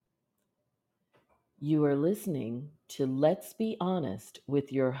You are listening to Let's Be Honest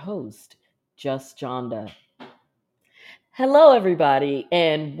with your host, Just Jonda. Hello, everybody,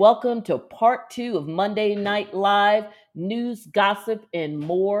 and welcome to part two of Monday Night Live news, gossip, and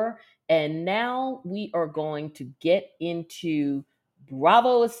more. And now we are going to get into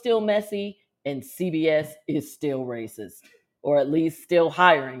Bravo is still messy and CBS is still racist, or at least still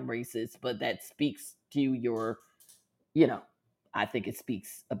hiring racists, but that speaks to your you know, I think it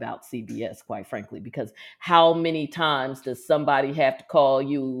speaks about CBS, quite frankly, because how many times does somebody have to call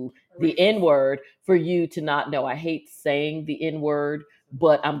you the N word for you to not know? I hate saying the N word,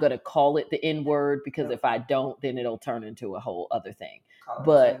 but I'm going to call it the N word because if I don't, then it'll turn into a whole other thing.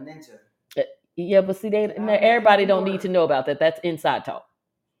 But yeah, but see, everybody don't need to know about that. That's inside talk.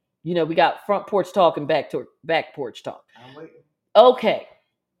 We got front porch talk and back porch talk. I'm waiting. Okay,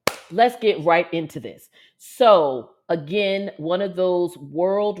 let's get right into this. So, again, one of those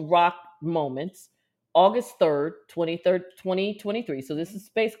world rock moments, August 3rd, 2023. So, this is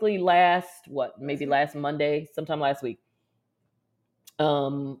basically last Monday, sometime last week.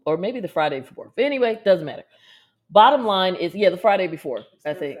 Or maybe the Friday before. But anyway, doesn't matter. Bottom line is, the Friday before,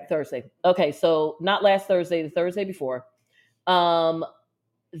 I think Thursday. Okay, so not last Thursday, the Thursday before.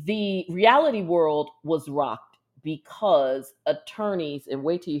 The reality world was rocked because attorneys, and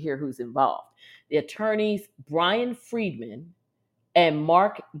wait till you hear who's involved. The attorneys, Brian Friedman and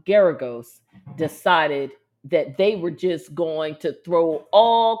Mark Garagos, decided that they were just going to throw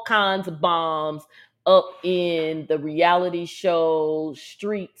all kinds of bombs up in the reality show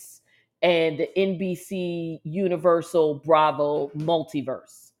streets and the NBC Universal Bravo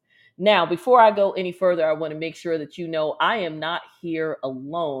multiverse. Now, before I go any further, I want to make sure that you know I am not here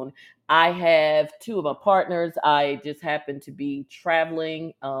alone. I have two of my partners. I just happen to be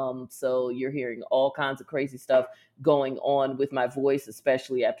traveling. So you're hearing all kinds of crazy stuff going on with my voice,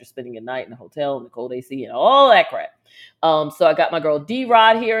 especially after spending a night in a hotel in the cold AC and all that crap. So I got my girl D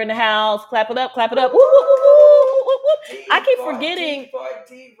Rod here in the house. Clap it up, clap it up. Woo, woo, woo, woo, woo. I keep forgetting.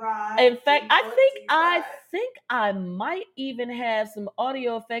 In fact, I think I might even have some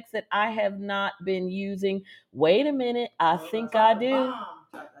audio effects that I have not been using. Wait a minute, I think I do.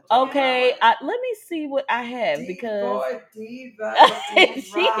 Okay, let me see what I have because she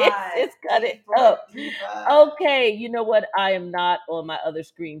is cut it up. Okay, you know what? I am not on my other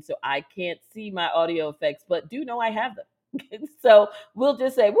screen, so I can't see my audio effects, but do know I have them. So we'll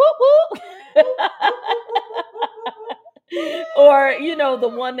just say whoop whoop. Or the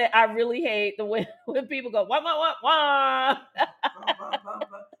one that I really hate, the when people go wah wah wah wah.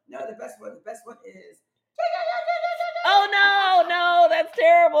 No, the best one is. Oh no, that's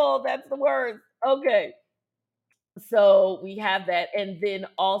terrible. That's the worst. Okay. So we have that. And then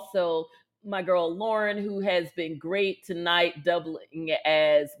also my girl Lauren, who has been great tonight, doubling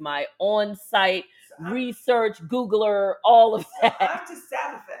as my on-site research Googler, all of that. I'm just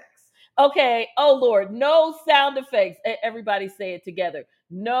sound effects. Okay. Oh Lord, no sound effects. Everybody say it together.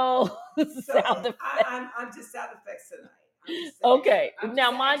 No sound effects. I'm just sound effects tonight. Okay.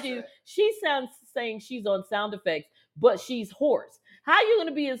 Now, mind you, she sounds saying she's on sound effects, but she's hoarse. How are you going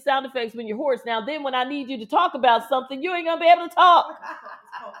to be in sound effects when you're hoarse? Now, then when I need you to talk about something, you ain't going to be able to talk.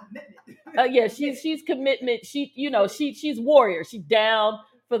 Yeah, she's commitment. She's warrior. She's down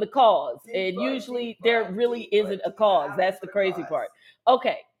for the cause. And usually there really isn't a cause. That's the crazy part.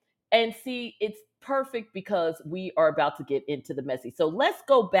 Okay. And see, it's perfect because we are about to get into the messy. So let's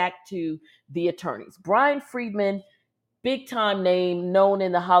go back to the attorneys. Brian Friedman, big time name, known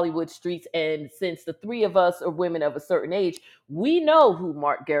in the Hollywood streets. And since the three of us are women of a certain age, we know who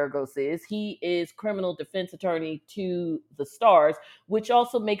Mark Garagos is. He is criminal defense attorney to the stars, which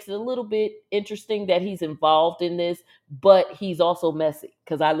also makes it a little bit interesting that he's involved in this, but he's also messy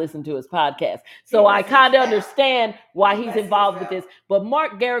because I listen to his podcast. So I kind of understand why he's involved with this. But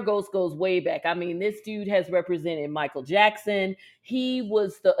Mark Garagos goes way back. I mean, this dude has represented Michael Jackson. He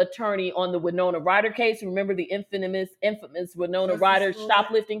was the attorney on the Winona Ryder case. Remember the infamous Winona Ryder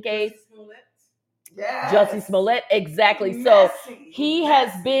shoplifting case? Yes. Jussie Smollett, exactly. Messy. So he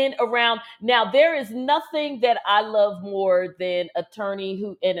has been around. Now, there is nothing that I love more than an attorney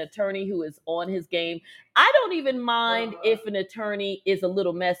who is on his game. I don't even mind if an attorney is a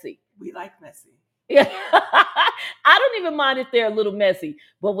little messy. We like messy. Yeah. I don't even mind if they're a little messy.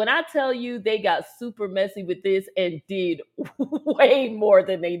 But when I tell you they got super messy with this and did way more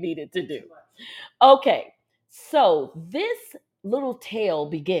than they needed to do. Okay. So this little tale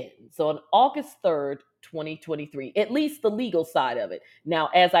begins on August 3rd, 2023, at least the legal side of it.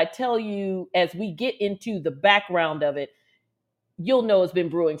 Now, as I tell you, as we get into the background of it, you'll know it's been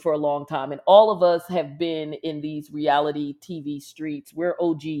brewing for a long time. And all of us have been in these reality TV streets. We're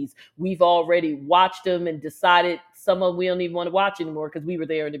OGs. We've already watched them and decided some of them we don't even want to watch anymore because we were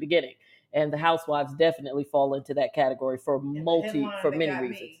there in the beginning. And the Housewives definitely fall into that category for many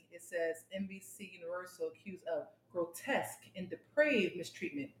reasons. It says NBC Universal accused of grotesque and depraved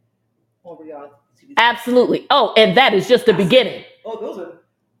mistreatment on reality TV. Absolutely. Oh, and that is just the beginning. Oh,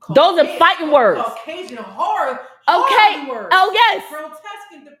 those are fighting words. Caucasian horror. Okay. Words. Oh, yes.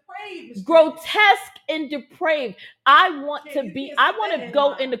 Grotesque and depraved. Grotesque and depraved. I want to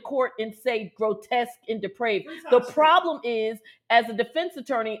go into court and say grotesque and depraved. The problem is, as a defense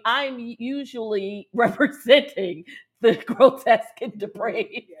attorney, I'm usually representing the grotesque and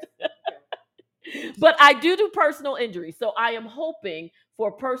depraved. But I do personal injury. So I am hoping for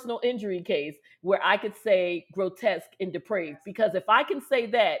a personal injury case where I could say grotesque and depraved. Because if I can say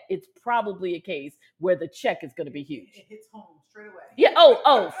that, it's probably a case where the check is going to be huge. It hits home straight away. Yeah.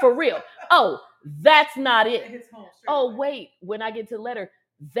 Oh, for real. Oh, that's not it. It hits home straight away. Wait. When I get to the letter,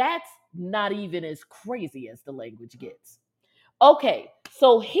 that's not even as crazy as the language gets. Okay.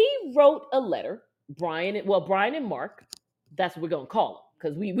 So he wrote a letter, Brian and Mark. That's what we're going to call them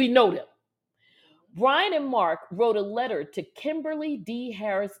because we know them. Brian and Mark wrote a letter to Kimberly D.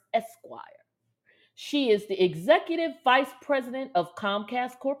 Harris, Esquire. She is the executive vice president of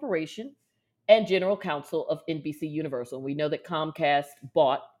Comcast Corporation and general counsel of NBC Universal. We know that Comcast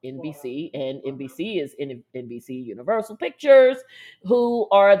bought NBC, and NBC is in NBC Universal Pictures, who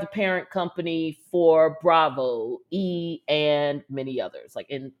are the parent company for Bravo, E, and many others, like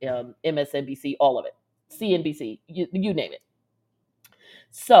in MSNBC, all of it, CNBC, you name it.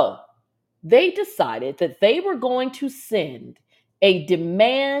 So they decided that they were going to send a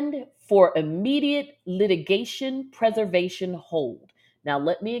demand for immediate litigation preservation hold. Now,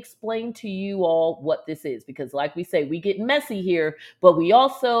 let me explain to you all what this is, because like we say, we get messy here, but we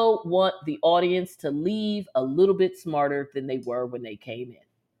also want the audience to leave a little bit smarter than they were when they came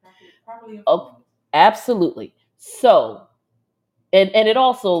in. Oh, absolutely. So, and it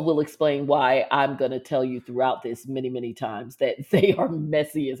also will explain why I'm going to tell you throughout this many, many times that they are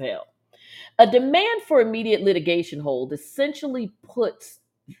messy as hell. A demand for immediate litigation hold essentially puts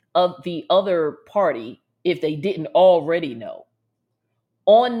the other party, if they didn't already know,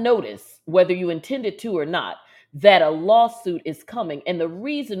 on notice, whether you intended to or not, that a lawsuit is coming. And the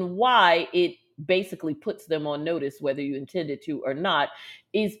reason why it basically puts them on notice, whether you intended to or not,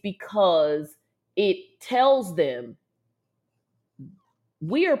 is because it tells them,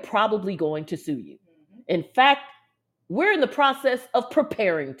 we are probably going to sue you. In fact, we're in the process of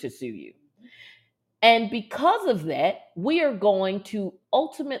preparing to sue you. And because of that, we are going to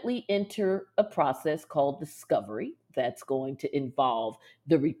ultimately enter a process called discovery that's going to involve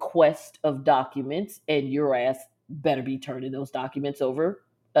the request of documents, and your ass better be turning those documents over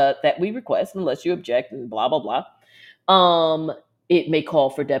that we request unless you object and blah, blah, blah. It may call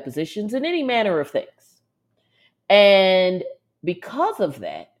for depositions and any manner of things. And because of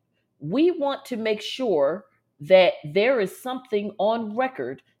that, we want to make sure that there is something on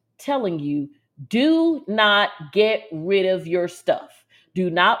record telling you, do not get rid of your stuff.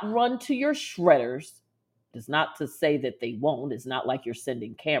 Do not run to your shredders. It's not to say that they won't. It's not like you're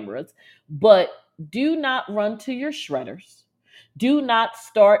sending cameras, but do not run to your shredders. Do not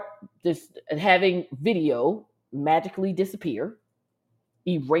start just having video magically disappear,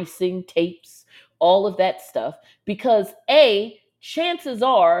 erasing tapes, all of that stuff, because chances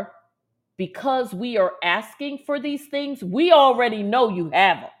are, because we are asking for these things, we already know you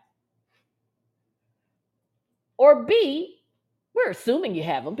have them. Or B, we're assuming you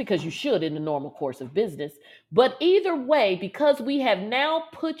have them because you should in the normal course of business. But either way, because we have now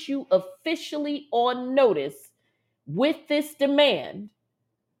put you officially on notice with this demand,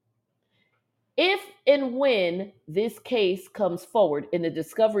 if and when this case comes forward and the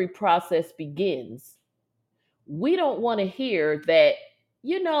discovery process begins, we don't want to hear that,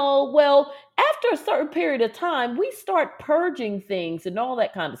 after a certain period of time, we start purging things and all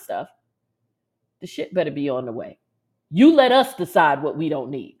that kind of stuff. The shit better be on the way. You let us decide what we don't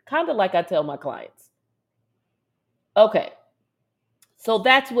need. Kind of like I tell my clients. Okay. So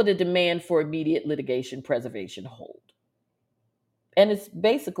that's what a demand for immediate litigation preservation hold. And it's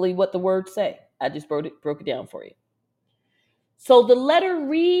basically what the words say. I just broke it down for you. So the letter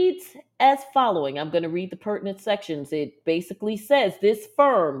reads as following. I'm going to read the pertinent sections. It basically says this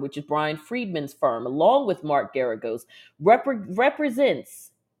firm, which is Brian Friedman's firm, along with Mark Garagos,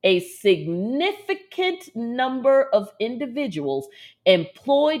 represents a significant number of individuals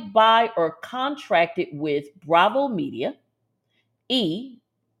employed by or contracted with Bravo Media, E,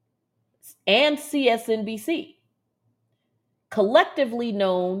 and CSNBC. collectively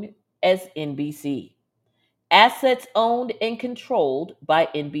known as NBC. Assets owned and controlled by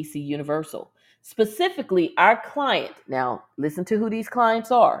NBC Universal. Specifically, our client, now listen to who these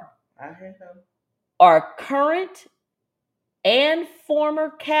clients I hear them. are current and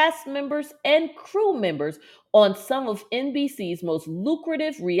former cast members and crew members on some of NBC's most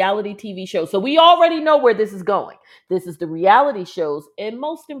lucrative reality TV shows. So we already know where this is going. This is the reality shows, and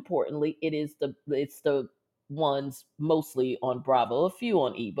most importantly, it's the ones mostly on Bravo, a few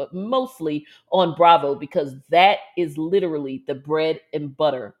on E, but mostly on Bravo because that is literally the bread and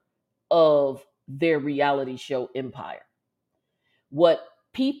butter of their reality show empire. What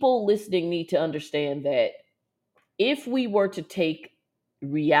people listening need to understand that if we were to take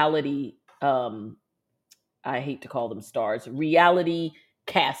reality, I hate to call them stars, reality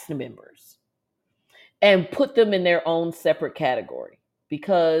cast members, and put them in their own separate category,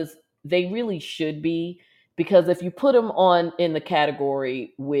 because they really should be. Because if you put them on in the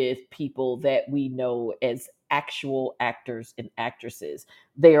category with people that we know as actual actors and actresses,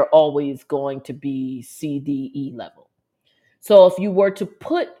 they are always going to be CDE level. So if you were to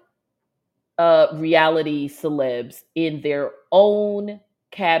put reality celebs in their own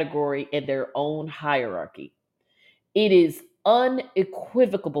category and their own hierarchy, it is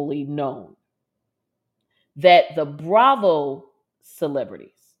unequivocally known that the Bravo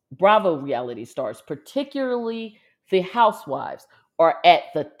reality stars, particularly the housewives, are at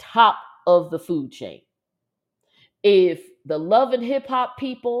the top of the food chain. If the love and hip hop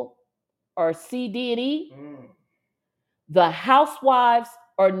people are C, D, and E, the housewives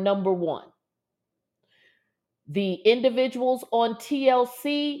are number one. The individuals on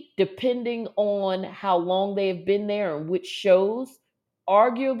TLC, depending on how long they have been there and which shows,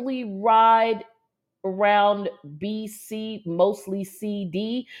 arguably ride around BC, mostly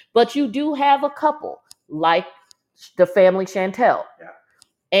CD, but you do have a couple like the family Chantel. Yeah.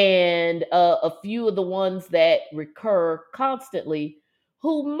 And a few of the ones that recur constantly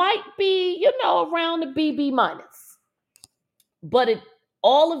who might be, around the BB minus. But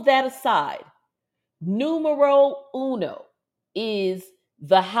all of that aside, numero uno is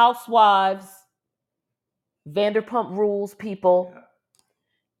the housewives, Vanderpump Rules people,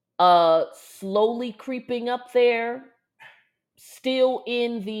 slowly creeping up there, still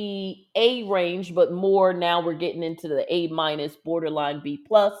in the A range, but more now we're getting into the A minus, borderline B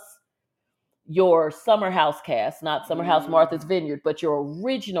plus. Your Summer House cast, not Summer House Martha's Vineyard, but your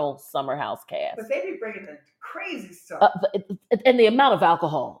original Summer House cast. But they be bringing the crazy stuff. And the amount of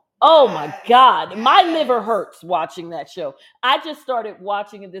alcohol. Oh my God. Yes. My liver hurts watching that show. I just started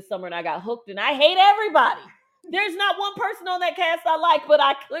watching it this summer and I got hooked, and I hate everybody. There's not one person on that cast I like, but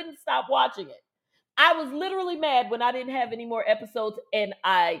I couldn't stop watching it. I was literally mad when I didn't have any more episodes, and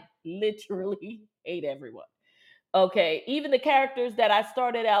I literally hate everyone. Okay. Even the characters that I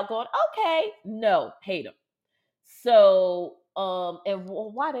started out going, okay, no, hate them. So, and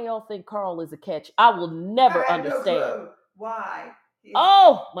why they all think Carl is a catch, I will never understand. No, why?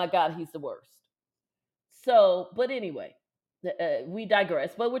 Oh my God, he's the worst. So, but anyway, we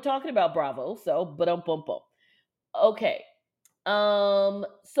digress. But we're talking about Bravo, so bum bum bum. Okay.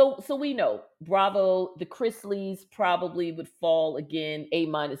 So we know Bravo, the Chrisleys probably would fall again A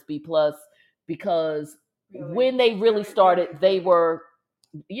minus B plus, because when they really started, they were,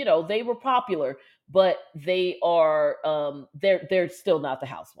 they were popular, but they're still not the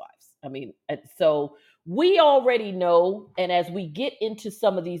housewives. I mean, so we already know, and as we get into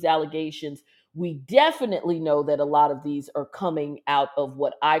some of these allegations, we definitely know that a lot of these are coming out of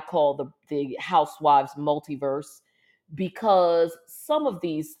what I call the housewives multiverse, because some of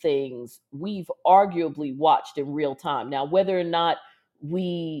these things we've arguably watched in real time. Now, whether or not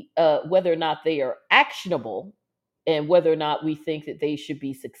they are actionable, and whether or not we think that they should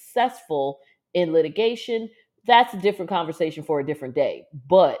be successful in litigation, that's a different conversation for a different day.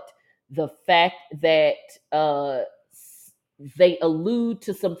 But the fact that they allude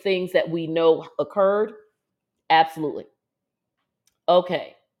to some things that we know occurred, absolutely.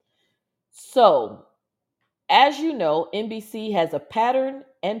 Okay. So, as you know, NBC has a pattern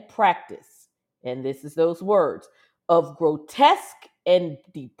and practice, and this is those words, of grotesque and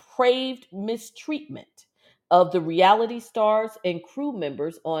depraved mistreatment of the reality stars and crew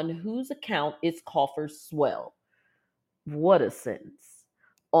members on whose account its coffers swell. What a sentence.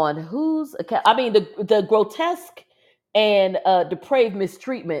 On whose account? I mean, the grotesque and depraved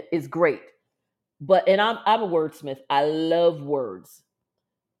mistreatment is great, but and I'm a wordsmith. I love words.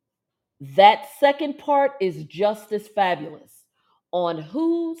 That second part is just as fabulous. On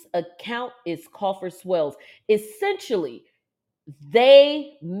whose account its coffer swells. Essentially,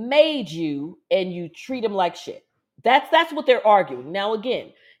 they made you and you treat them like shit. That's what they're arguing. Now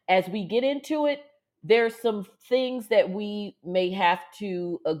again, as we get into it, there's some things that we may have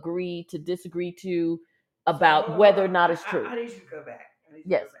to agree to disagree to about whether or not it's true. I need you to go back.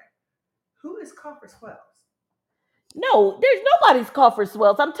 Yes. Who is Copper Swells? No, there's nobody's cougher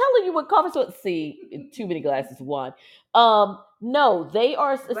swells. I'm telling you what cougher swells. See, too many glasses of wine. No, they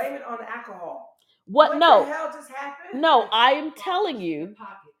are. Blame it on alcohol. What? No. The hell just happened? No, I am telling you,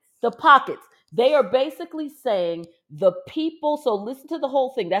 the pockets. They are basically saying the people. So listen to the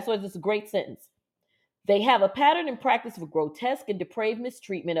whole thing. That's why this is a great sentence. They have a pattern and practice of grotesque and depraved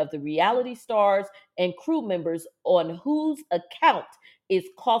mistreatment of the reality stars and crew members on whose account is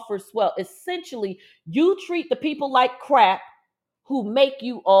Coffer Swell. Essentially, you treat the people like crap who make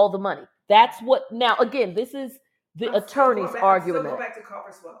you all the money. That's what. Now, again, this is the attorneys arguing that. Go back to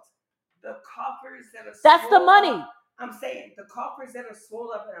Coffer Swells. The coffers that are that's the money. Up, I'm saying the coffers that are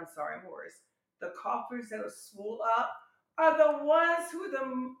swole up, and I'm sorry, Morris. The coffers that are swole up are the ones who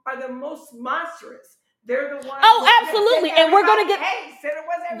are the most monstrous. They're the ones. Oh, absolutely, and we're going to get.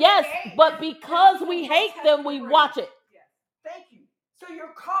 Yes, but because we hate them, we watch it. Yes. Thank you. So your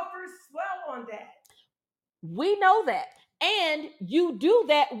coffers swell on that. We know that, and you do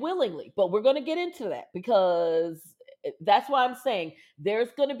that willingly. But we're going to get into that because that's why I'm saying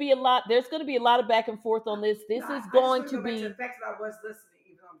there's going to be a lot. There's going to be a lot of back and forth on this. This is going to be. The fact that I was listening,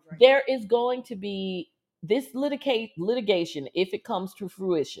 even though I'm there is going to be this litigation, if it comes to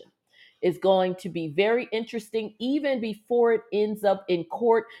fruition, is going to be very interesting even before it ends up in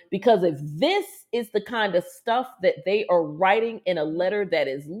court. Because if this is the kind of stuff that they are writing in a letter that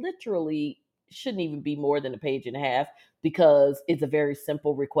is literally shouldn't even be more than a page and a half, because it's a very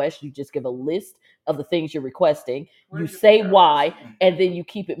simple request. You just give a list of the things you're requesting. You say why, and then you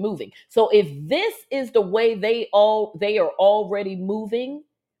keep it moving. So if this is the way they are already moving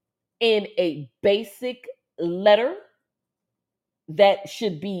in a basic letter that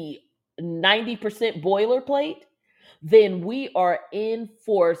should be 90% boilerplate, then we are in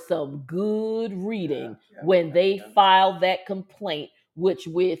for some good reading when they file that complaint, which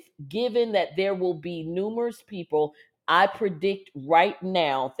given that there will be numerous people, I predict right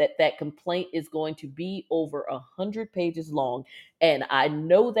now that complaint is going to be over 100 pages long. And I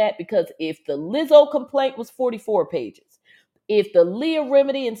know that because if the Lizzo complaint was 44 pages, if the Leah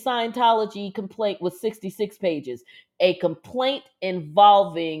Remedy and Scientology complaint was 66 pages, a complaint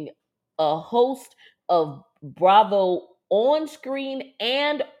involving a host of Bravo on-screen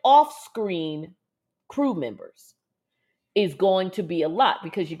and off-screen crew members is going to be a lot,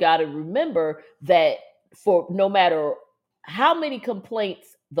 because you got to remember that for no matter how many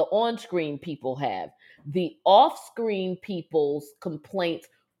complaints the on-screen people have, the off-screen people's complaints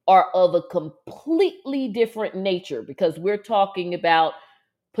are of a completely different nature, because we're talking about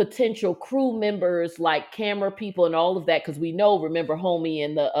potential crew members like camera people and all of that, because we know, remember Homie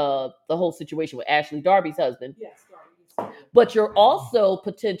and the whole situation with Ashley Darby's husband. Yes, but you're also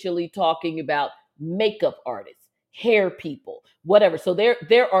potentially talking about makeup artists, hair people, whatever. So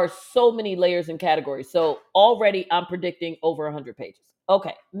there are so many layers and categories. So already I'm predicting over 100 pages.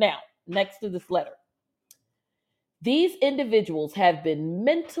 Okay, now next to this letter. These individuals have been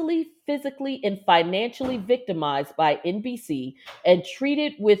mentally, physically, and financially victimized by NBC and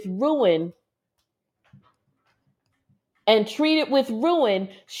treated with ruin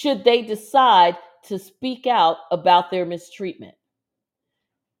should they decide to speak out about their mistreatment.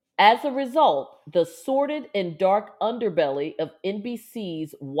 As a result, the sordid and dark underbelly of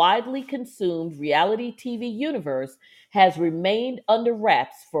NBC's widely consumed reality TV universe has remained under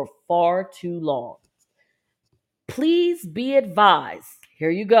wraps for far too long. Please be advised, here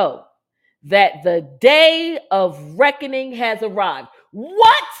you go, that the day of reckoning has arrived.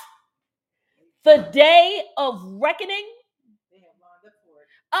 What? The day of reckoning? They have lined up for it.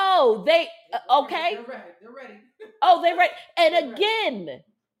 Oh, okay. They're ready. Oh, they're ready. And again,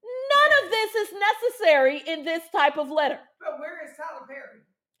 none of this is necessary in this type of letter. But where is Tyler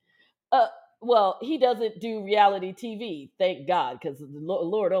Perry? Well, he doesn't do reality TV, thank God, because the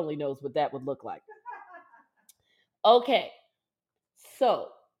Lord only knows what that would look like. Okay, so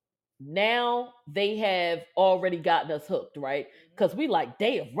now they have already gotten us hooked, right? Because we like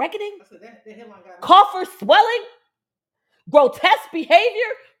day of reckoning, coffer swelling, grotesque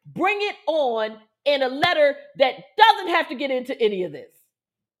behavior. Bring it on in a letter that doesn't have to get into any of this.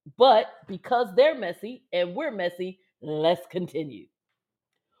 But because they're messy and we're messy, let's continue.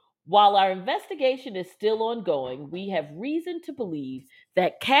 While our investigation is still ongoing, we have reason to believe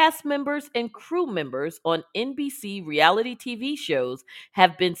that cast members and crew members on NBC reality TV shows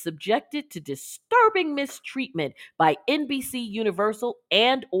have been subjected to disturbing mistreatment by NBC Universal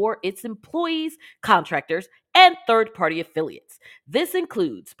and or its employees, contractors, and third party affiliates. This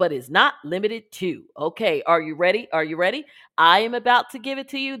includes, but is not limited to, okay, are you ready? Are you ready? I am about to give it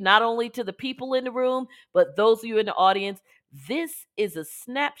to you, not only to the people in the room, but those of you in the audience. This is a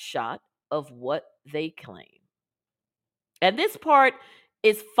snapshot of what they claim. And this part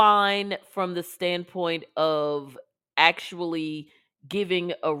is fine from the standpoint of actually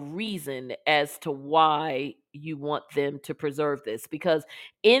giving a reason as to why you want them to preserve this. Because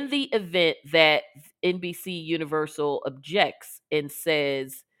in the event that NBC Universal objects and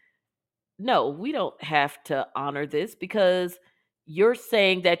says, no, we don't have to honor this because you're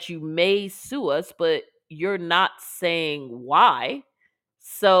saying that you may sue us, but you're not saying why.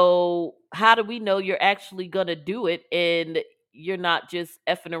 So, how do we know you're actually going to do it and you're not just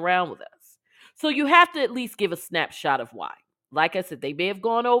effing around with us? So, you have to at least give a snapshot of why. Like I said, they may have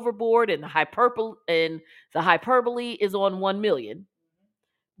gone overboard and the hyperbole is on 1 million,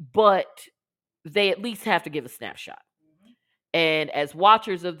 but they at least have to give a snapshot. And as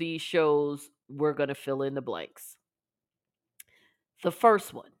watchers of these shows, we're going to fill in the blanks. The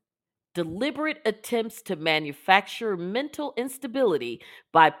first one: deliberate attempts to manufacture mental instability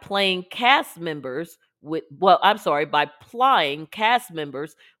by playing cast members with, by plying cast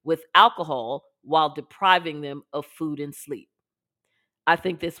members with alcohol while depriving them of food and sleep. I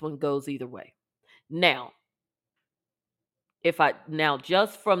think this one goes either way. Now, if I now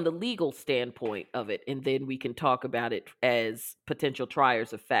just from the legal standpoint of it, and then we can talk about it as potential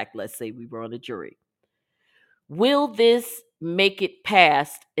triers of fact, let's say we were on a jury. Will this make it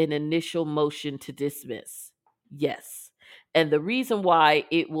past an initial motion to dismiss? Yes. And the reason why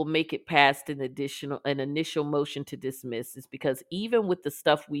it will make it past an initial motion to dismiss is because even with the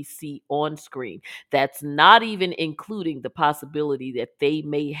stuff we see on screen, that's not even including the possibility that they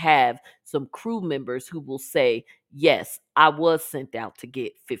may have some crew members who will say, yes, I was sent out to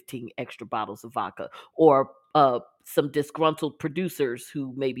get 15 extra bottles of vodka, or some disgruntled producers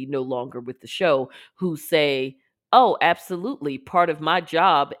who may be no longer with the show who say, oh, absolutely, part of my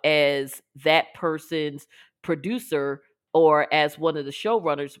job as that person's producer or as one of the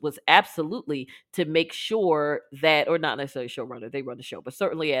showrunners was absolutely to make sure that, or not necessarily showrunner, they run the show, but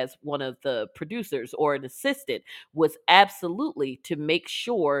certainly as one of the producers or an assistant, was absolutely to make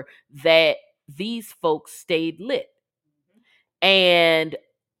sure that these folks stayed lit. And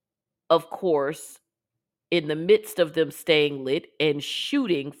of course, in the midst of them staying lit and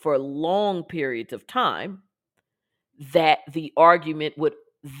shooting for long periods of time, that the argument would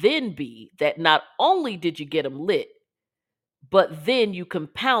then be that not only did you get them lit, but then you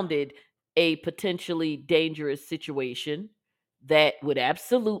compounded a potentially dangerous situation that would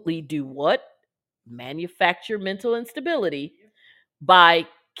absolutely do what? Manufacture mental instability by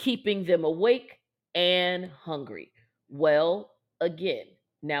keeping them awake and hungry. Well, again,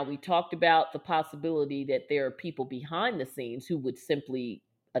 now we talked about the possibility that there are people behind the scenes who would simply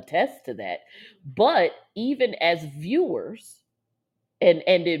attest to that. But even as viewers, and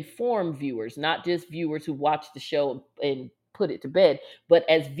informed viewers, not just viewers who watch the show and put it to bed, but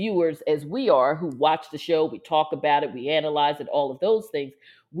as viewers as we are who watch the show, we talk about it, we analyze it, all of those things,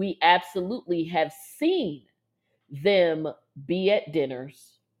 we absolutely have seen them be at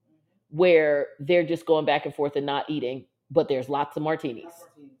dinners where they're just going back and forth and not eating, but there's lots of martinis.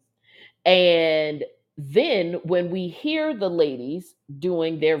 And then when we hear the ladies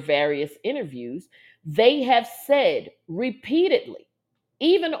doing their various interviews, they have said repeatedly,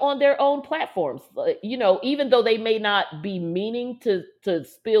 even on their own platforms, even though they may not be meaning to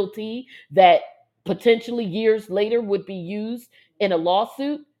spill tea that potentially years later would be used in a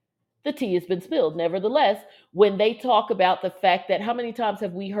lawsuit, the tea has been spilled. Nevertheless, when they talk about the fact that, how many times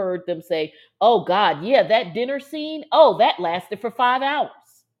have we heard them say, oh God, yeah, that dinner scene, oh, that lasted for 5 hours.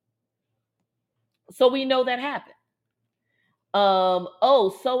 So we know that happened.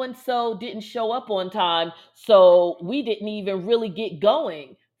 Oh, so and so didn't show up on time, so we didn't even really get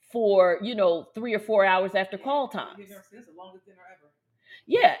going for 3 or 4 hours after call time.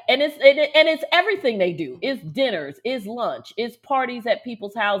 Yeah, and it's everything they do. It's dinners, it's lunch, it's parties at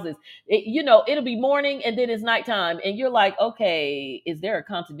people's houses. It'll be morning and then it's nighttime, and you're like, okay, is there a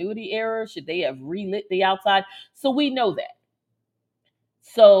continuity error? Should they have relit the outside? So we know that.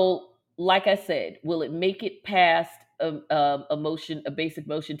 So, like I said, will it make it past a basic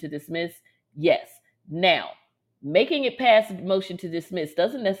motion to dismiss? Yes. Now, making it past a motion to dismiss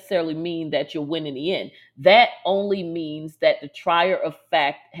doesn't necessarily mean that you'll win in the end. That only means that the trier of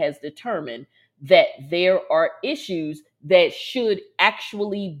fact has determined that there are issues that should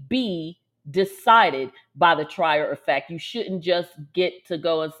actually be decided by the trier of fact. You shouldn't just get to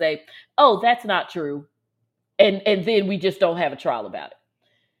go and say, "Oh, that's not true," and then we just don't have a trial about it.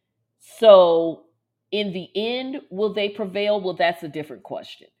 So In the end, will they prevail? Well, that's a different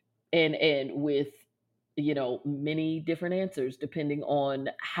question. And with many different answers depending on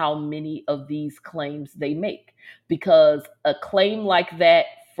how many of these claims they make. Because a claim like that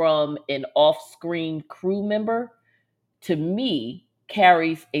from an off-screen crew member, to me,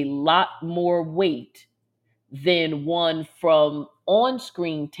 carries a lot more weight than one from on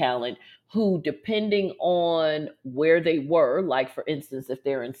screen talent who, depending on where they were, like for instance, if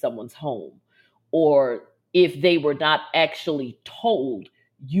they're in someone's home, or if they were not actually told,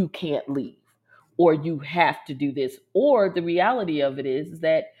 you can't leave, or you have to do this, or the reality of it is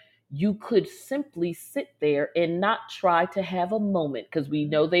that you could simply sit there and not try to have a moment, because we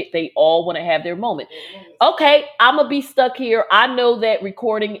know they all want to have their moment. Okay, I'm gonna be stuck here. I know that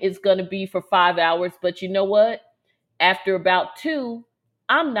recording is gonna be for 5 hours, but you know what? After about two,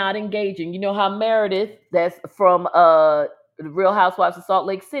 I'm not engaging. You know how Meredith, that's from the Real Housewives of Salt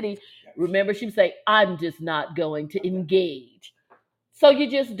Lake City, remember she would say, I'm just not going to engage. So you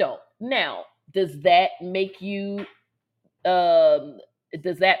just don't. Now, does that make you um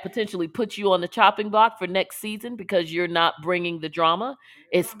does that potentially put you on the chopping block for next season because you're not bringing the drama,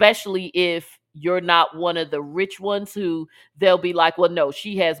 especially if you're not one of the rich ones who they'll be like, well, no,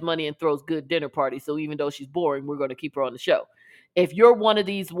 she has money and throws good dinner parties, so even though she's boring, we're going to keep her on the show. If you're one of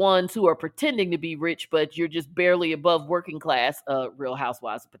these ones who are pretending to be rich but you're just barely above working class, Real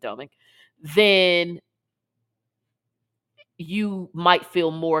Housewives of Potomac, then you might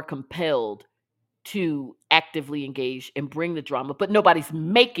feel more compelled to actively engage and bring the drama, but nobody's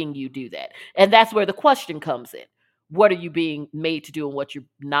making you do that. And that's where the question comes in. What are you being made to do and what you're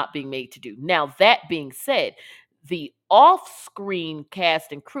not being made to do? Now, that being said, the off-screen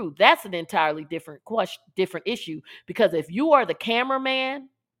cast and crew, that's an entirely different question, different issue, because if you are the cameraman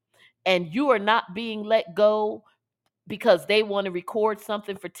and you are not being let go because they want to record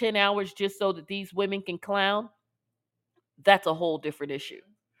something for 10 hours just so that these women can clown, that's a whole different issue,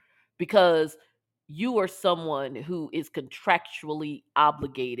 because you are someone who is contractually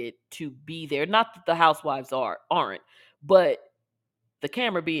obligated to be there. Not that the housewives aren't, but the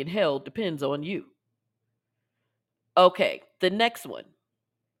camera being held depends on you. Okay, the next one.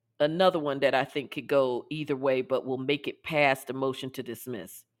 Another one that I think could go either way, but will make it past the motion to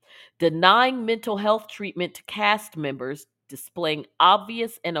dismiss. Denying mental health treatment to cast members displaying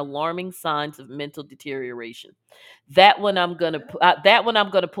obvious and alarming signs of mental deterioration. That one I'm gonna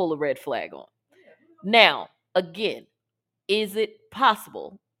pull a red flag on. Now, again, is it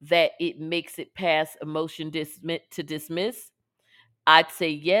possible that it makes it past a motion to dismiss? I'd say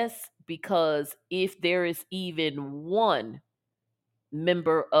yes, because if there is even one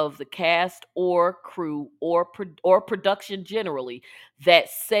member of the cast or crew or production generally that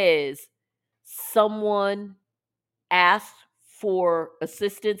says someone asked for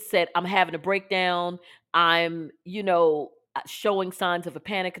assistance, said, I'm having a breakdown, I'm, showing signs of a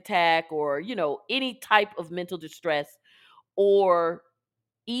panic attack, or, any type of mental distress, or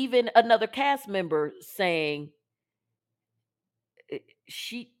even another cast member saying, eh,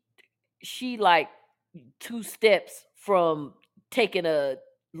 she she like 2 steps from taking a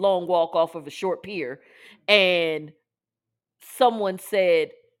long walk off of a short pier, and someone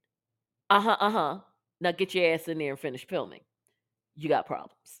said, uh-huh, now get your ass in there and finish filming, you got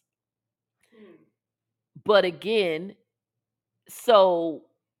problems. But again, so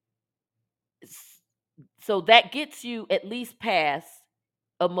so that gets you at least past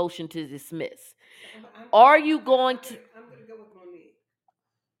a motion to dismiss. Are you going to? I'm gonna go with Monique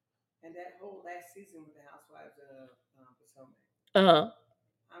and that whole last season with the Housewives of Potomac. Uh-huh.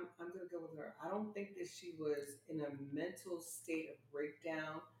 I'm gonna go with her. I don't think that she was in a mental state of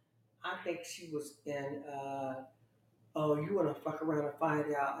breakdown. I think she was in oh, you want to fuck around and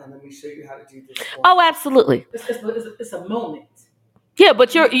find out, and let me show you how to do this. Oh, absolutely. It's a moment. Yeah,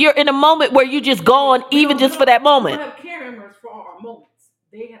 but you're in a moment where you just gone, even just for that moment. We have cameras for all our moments.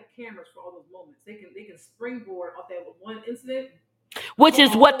 They have cameras for all those moments. They can springboard off that one incident, which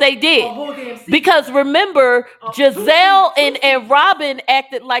is what they did. Because remember, Giselle and Robin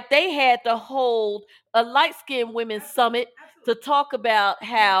acted like they had to hold a light-skinned women's summit to talk about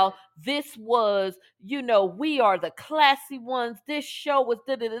how this was, we are the classy ones. This show was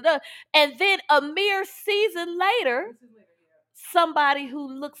da da da da. And then a mere season later, somebody who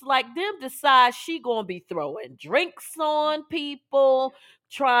looks like them decides she gonna be throwing drinks on people,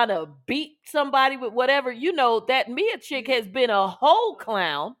 trying to beat somebody with whatever. That Mia chick has been a whole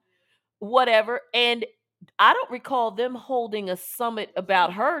clown, whatever. And I don't recall them holding a summit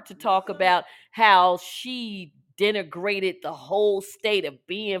about her to talk about how she denigrated the whole state of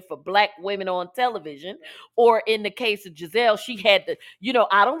being for black women on television. Or in the case of Giselle, she had to,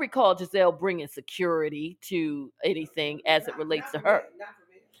 I don't recall Giselle bringing security to anything as it relates to her.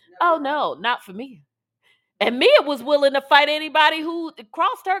 Oh no, not for me. And Mia was willing to fight anybody who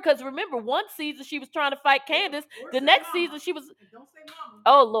crossed her. Because remember, one season she was trying to fight Candace. The next season she was. Don't say mama.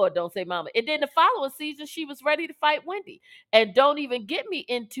 Oh Lord, don't say mama. And then the following season she was ready to fight Wendy. And don't even get me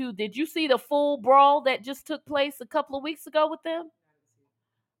into. Did you see the full brawl that just took place a couple of weeks ago with them?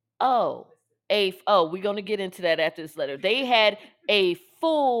 Oh, we're gonna get into that after this letter. They had a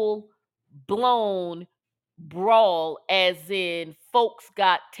full blown brawl, as in folks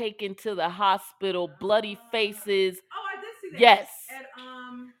got taken to the hospital, bloody faces. Oh, I did see that. Yes.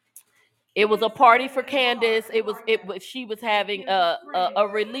 And it was a party for Candace. It was she was having a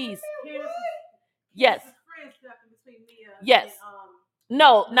release. Yes. Yes.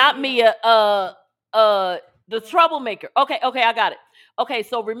 No, not Mia. The troublemaker. Okay, I got it. Okay,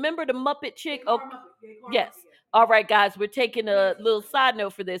 so remember the Muppet chick? Oh, yes. All right, guys, we're taking a little side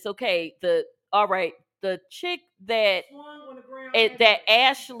note for this. Okay, the chick that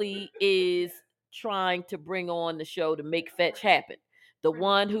Ashley is trying to bring on the show to make fetch happen. The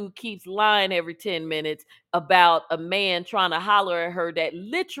one who keeps lying every 10 minutes about a man trying to holler at her that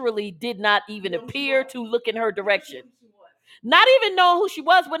literally did not even appear to look in her direction. Not even know who she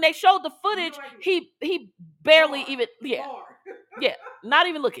was. When they showed the footage, he barely even yeah, not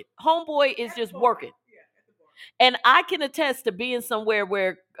even looking. Homeboy is just working. And I can attest to being somewhere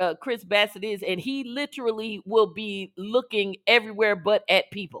where Chris Bassett is, and he literally will be looking everywhere but at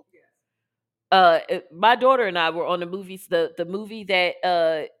people. My daughter and I were on the movies. The movie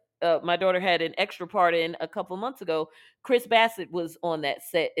that my daughter had an extra part in a couple months ago. Chris Bassett was on that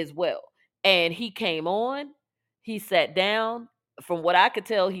set as well, and he came on. He sat down. From what I could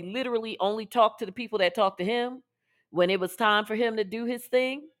tell, he literally only talked to the people that talked to him. When it was time for him to do his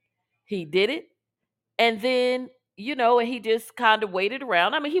thing, he did it. And then, and he just kind of waited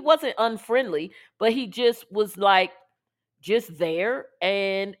around. I mean, he wasn't unfriendly, but he just was like just there.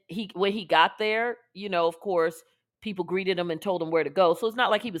 And when he got there, of course, people greeted him and told him where to go. So it's not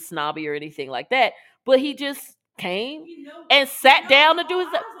like he was snobby or anything like that, but he just came and sat down to do his.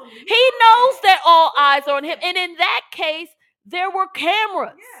 He knows that all eyes are on him. And in that case, there were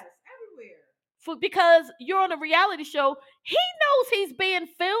cameras. Yes, everywhere. Because you're on a reality show, he knows he's being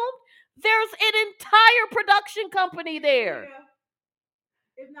filmed. There's an entire production company there.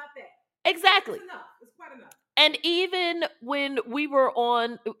 Yeah. If not that. Exactly. It's enough. It's quite enough. And even when we were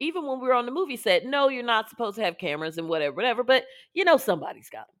on the movie set, no, you're not supposed to have cameras and whatever. But somebody's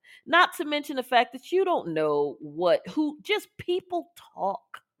got them. Not to mention the fact that you don't know just people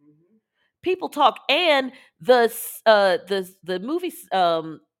talk. Mm-hmm. People talk, and the movie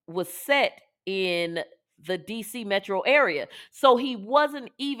was set in the DC metro area. So he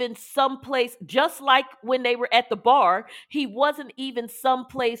wasn't even someplace, just like when they were at the bar, he wasn't even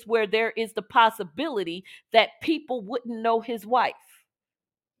someplace where there is the possibility that people wouldn't know his wife.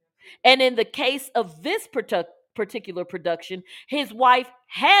 And in the case of this particular production, his wife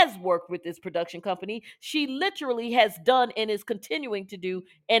has worked with this production company. She literally has done and is continuing to do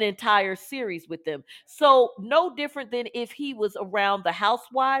an entire series with them. So no different than if he was around the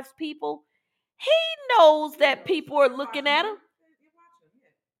housewives people. He knows that people are looking at him.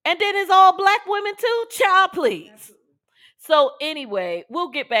 And then it's all black women too. Child, please. So anyway, we'll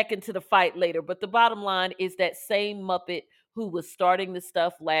get back into the fight later. But the bottom line is that same Muppet who was starting this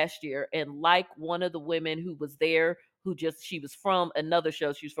stuff last year, and like one of the women who was there, she was from another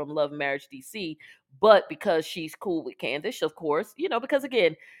show. She was from Love and Marriage DC. But because she's cool with Candace, of course, because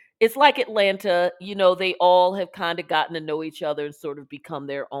again, it's like Atlanta, they all have kind of gotten to know each other and sort of become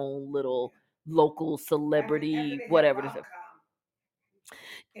their own little local celebrity, whatever.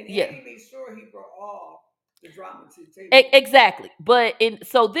 And Andy made sure he brought all the drama to the table. Exactly. But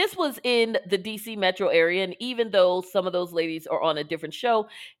so this was in the DC metro area, and even though some of those ladies are on a different show,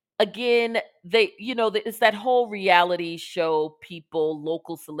 again, it's that whole reality show people,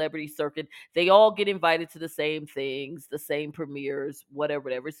 local celebrity circuit. They all get invited to the same things, the same premieres, whatever,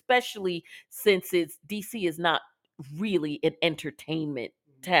 especially since DC is not really an entertainment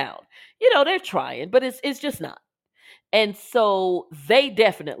town. They're trying, but it's just not. And so they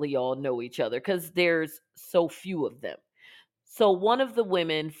definitely all know each other because there's so few of them. So one of the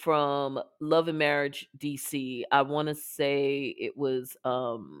women from Love and Marriage DC, I want to say it was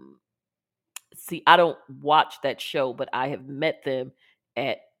I don't watch that show, but I have met them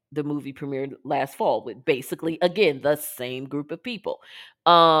at the movie premiere last fall with basically again the same group of people.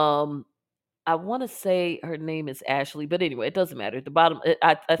 I want to say her name is Ashley, but anyway, it doesn't matter. At the bottom,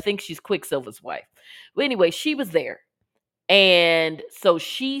 I think she's Quicksilver's wife. But anyway, she was there. And so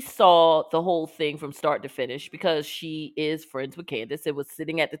she saw the whole thing from start to finish because she is friends with Candace and was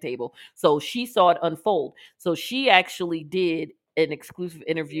sitting at the table. So she saw it unfold. So she actually did an exclusive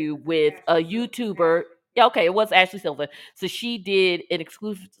interview with a YouTuber. Yeah, okay, it was Ashley Silva. So she did an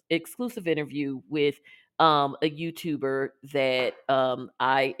exclusive interview with a YouTuber that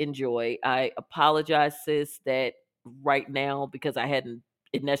I enjoy. I apologize, sis, that right now because I hadn't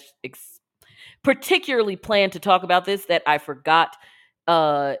particularly planned to talk about this that I forgot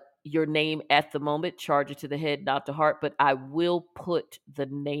uh your name at the moment. Charge it to the head, not to heart, but I will put the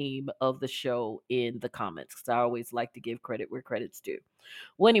name of the show in the comments because I always like to give credit where credit's due.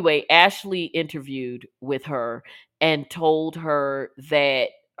 Well, anyway, Ashley interviewed with her and told her that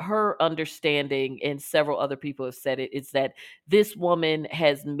her understanding, and several other people have said it, is that this woman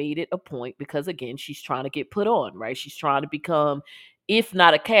has made it a point because, again, she's trying to get put on, right? She's trying to become, if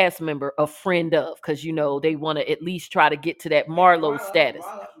not a cast member, a friend of, because, they want to at least try to get to that Marlo status.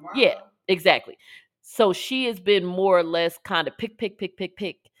 Yeah, exactly. So she has been more or less kind of pick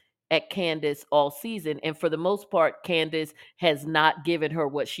at Candace all season. And for the most part, Candace has not given her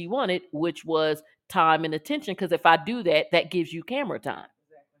what she wanted, which was time and attention. Because if I do that, that gives you camera time.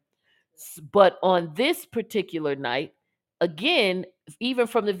 But on this particular night, again, even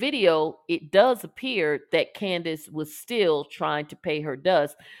from the video, it does appear that Candace was still trying to pay her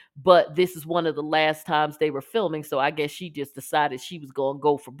dust. But this is one of the last times they were filming. So I guess she just decided she was going to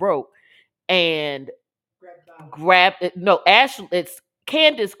go for broke and grabbed it. No, Ashley, it's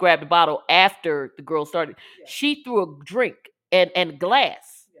Candace grabbed the bottle after the girl started. Yes. She threw a drink and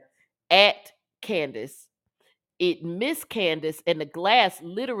glass at Candace. It missed Candace, and the glass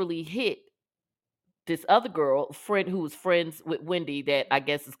literally hit this other girl, friend who was friends with Wendy, that I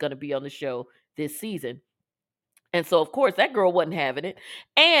guess is going to be on the show this season. And so, of course, that girl wasn't having it.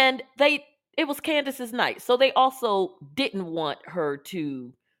 And it was Candace's night. So they also didn't want her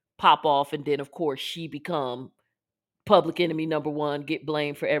to pop off. And then, of course, she become public enemy number one, get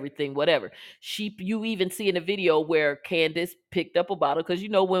blamed for everything, whatever. You even see in a video where Candace picked up a bottle because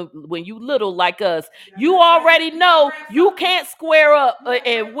when you little like us, you already know you can't square up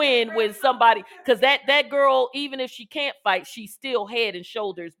and win with somebody because that girl, even if she can't fight, she's still head and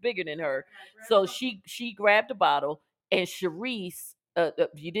shoulders bigger than her. So she grabbed a bottle and Sharice.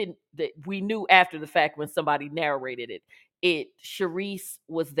 We knew after the fact when somebody narrated Sharice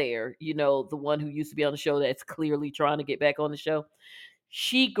was there, the one who used to be on the show that's clearly trying to get back on the show.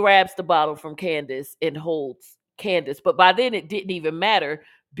 She grabs the bottle from Candace and holds Candace. But by then it didn't even matter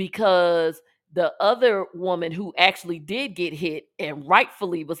because the other woman who actually did get hit and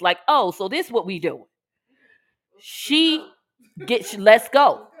rightfully was like, oh, so this is what we do. Let's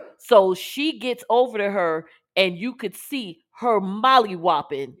go. So she gets over to her and you could see her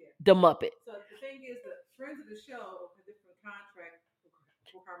mollywopping the Muppet. So the thing is, the friends of the show have different contract.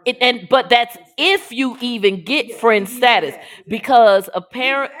 But that's if you even get friend status, because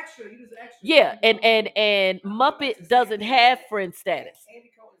apparently, yeah, and Muppet doesn't have friend status.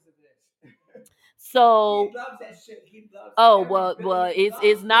 So he loves that shit. Well,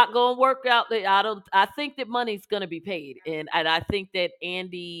 it's not gonna work out. I think that money's gonna be paid, and I think that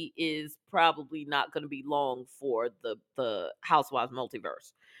Andy is probably not gonna be long for the Housewives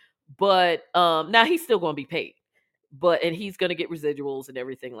multiverse. But now he's still gonna be paid. And he's gonna get residuals and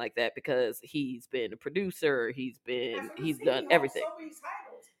everything like that because he's been a producer, he's done everything. So many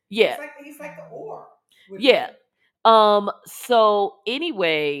titles. Yeah, he's like the or. Yeah. So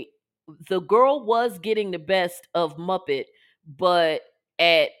anyway, the girl was getting the best of Muppet, but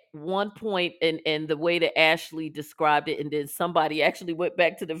at one point, and the way that Ashley described it, and then somebody actually went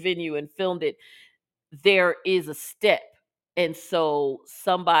back to the venue and filmed it, there is a step. And so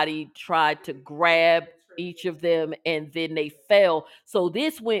somebody tried to grab each of them and then they fell. So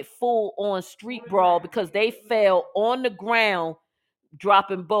this went full on street brawl because they fell on the ground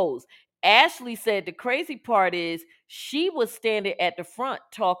dropping bows. Ashley said the crazy part is she was standing at the front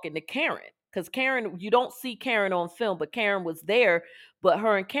talking to Karen. Because Karen, you don't see Karen on film, but Karen was there. But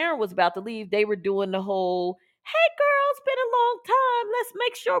her and Karen was about to leave. They were doing the whole, hey girl, it's been a long time. Let's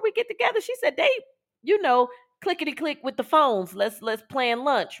make sure we get together. She said they, clickety click with the phones. Let's plan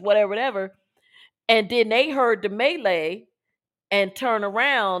lunch, whatever. And then they heard the melee and turn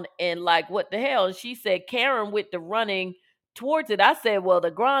around and like, what the hell? And she said Karen with the running towards it. I said, well,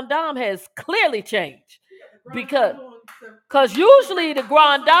 the Grand Dame has clearly changed because usually the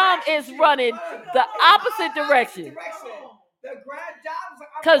Grand Dame is running the opposite direction. The Grand Dame,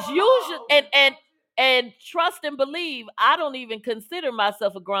 because usually And trust and believe, I don't even consider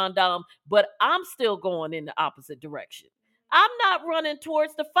myself a grand dame, but I'm still going in the opposite direction. I'm not running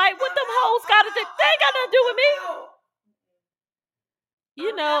towards the fight. What them hoes got to do? They ain't got nothing to do with me.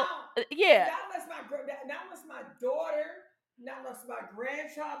 You know, yeah. Not unless my daughter, not unless my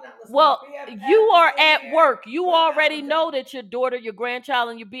grandchild, not unless Well, my BFF you are is in at there, work. You but I'm already know done. that your daughter, your grandchild,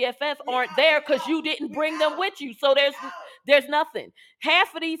 and your BFF aren't Yeah, there we because you out. didn't We bring them out. with you. So We out. there's nothing.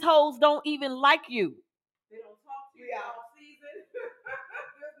 Half of these hoes don't even like you. They don't talk to you all season.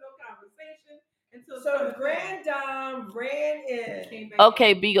 There's no conversation until so the grand dame ran in.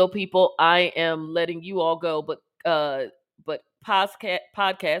 Okay, Bigo people, I am letting you all go, but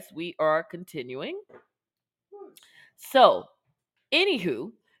podcast we are continuing. So,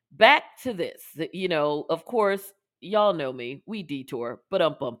 anywho, back to this. You know, of course, y'all know me. We detour,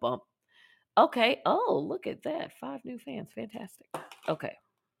 but bump bump. Okay. Oh, look at that. 5 new fans. Fantastic. Okay.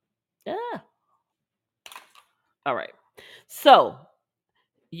 Ah. All right. So,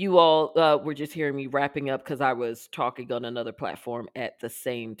 you all were just hearing me wrapping up because I was talking on another platform at the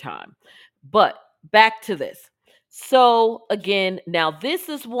same time. But back to this. So, again, now this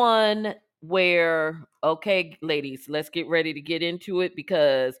is one where, okay, ladies, let's get ready to get into it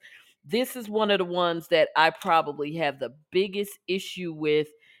because this is one of the ones that I probably have the biggest issue with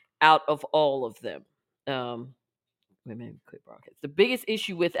out of all of them. Wait a minute, quick broadcast. The biggest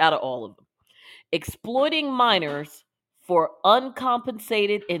issue with out of all of them, exploiting minors for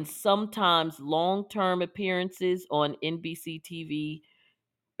uncompensated and sometimes long-term appearances on NBC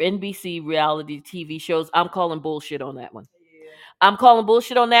reality TV shows. I'm calling bullshit on that one. Yeah. I'm calling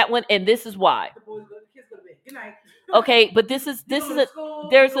bullshit on that one, and this is why. The kids go to bed. Good night. Okay, but this is School,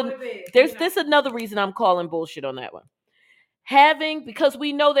 there's go a to bed. there's Good this night. another reason I'm calling bullshit on that one. Having, because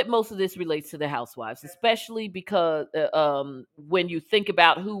we know that most of this relates to the housewives, especially because when you think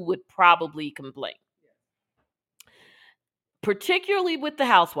about who would probably complain, particularly with the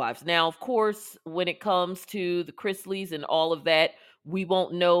housewives. Now, of course, when it comes to the Chrisleys and all of that, we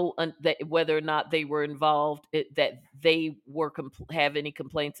won't know that whether or not they were involved, that they were have any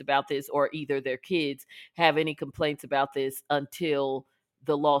complaints about this, or either their kids have any complaints about this until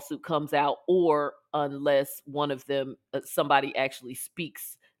the lawsuit comes out, or unless one of them, somebody actually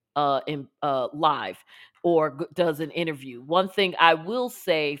speaks in live or does an interview. One thing I will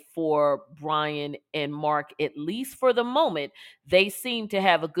say for Brian and Mark, at least for the moment, they seem to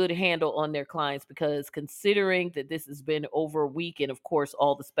have a good handle on their clients, because considering that this has been over a week, and of course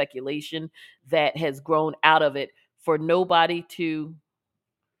all the speculation that has grown out of it, for nobody to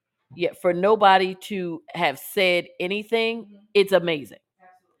have said anything, it's amazing.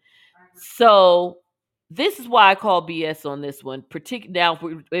 So this is why I call BS on this one. Now,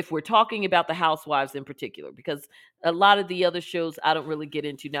 if we're talking about the housewives in particular, because a lot of the other shows I don't really get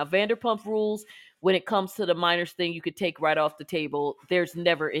into. Now, Vanderpump Rules, when it comes to the minors thing, you could take right off the table. There's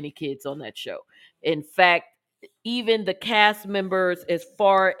never any kids on that show. In fact, even the cast members, as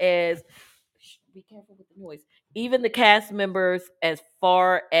far as be careful with the noise. Even the cast members, as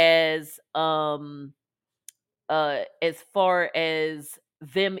far as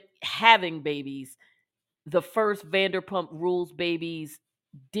them having babies, the first Vanderpump Rules babies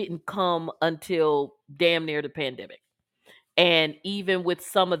didn't come until damn near the pandemic. And even with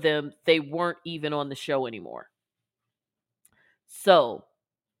some of them, they weren't even on the show anymore. So,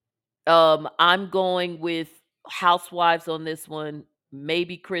 I'm going with Housewives on this one,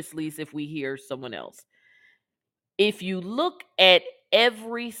 maybe Chrisley's if we hear someone else. If you look at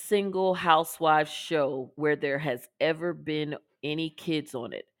every single Housewives show where there has ever been any kids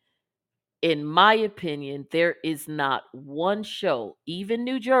on it, in my opinion, there is not one show, even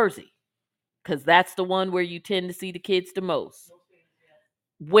New Jersey, because that's the one where you tend to see the kids the most,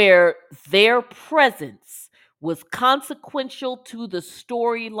 where their presence was consequential to the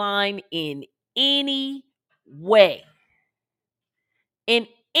storyline in any way. In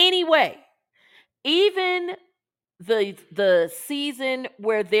any way. Even the season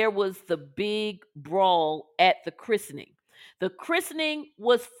where there was the big brawl at the christening. The christening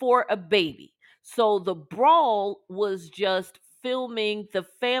was for a baby. So the brawl was just filming the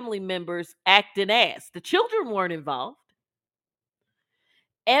family members acting ass. The children weren't involved.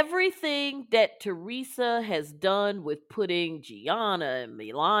 Everything that Teresa has done with putting Gianna and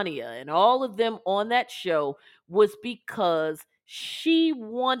Melania and all of them on that show was because she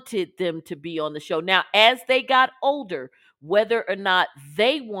wanted them to be on the show. Now, as they got older, whether or not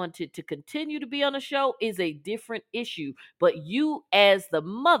they wanted to continue to be on the show is a different issue. But you, as the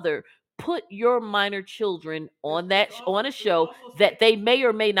mother, put your minor children on on a show that they may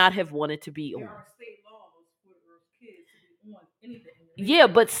or may not have wanted to be on. There are state laws for kids to be on anything. Yeah,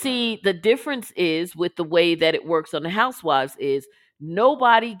 but see, the difference is with the way that it works on the Housewives is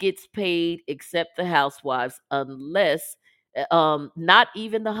nobody gets paid except the housewives unless not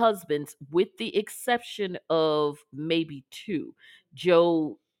even the husbands, with the exception of maybe two.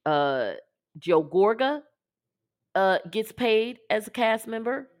 Joe uh Joe Gorga gets paid as a cast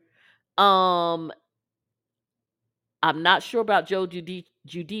member. Um I'm not sure about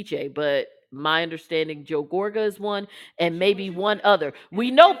Judice, but my understanding, Joe Gorga is one, and maybe one other.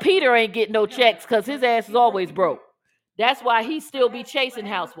 We know Peter ain't getting no checks because his ass is always broke. That's why he still be chasing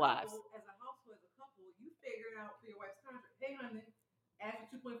housewives. As a household, as a couple, you figure it out for your wife's contract. Hey, honey, ask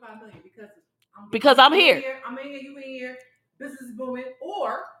for 2.5 million Because I'm here. I'm in here, you in here, business is booming,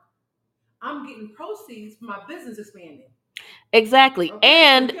 or I'm getting proceeds from my business expanding. Exactly. Okay,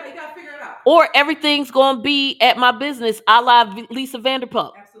 and so you gotta figure it out. Or everything's gonna be at my business, a la Lisa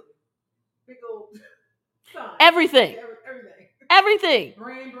Vanderpump. Absolutely. Big old sign. Everything. Everything. Everything.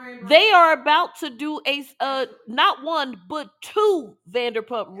 Brand. They are about to do a not one but two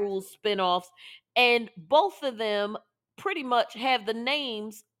Vanderpump Rules spinoffs, and both of them pretty much have the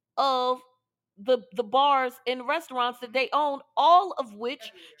names of the bars and restaurants that they own, all of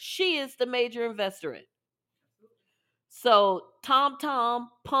which she is the major investor in. So Tom,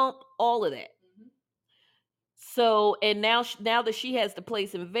 Pump, all of that. So, and now that she has the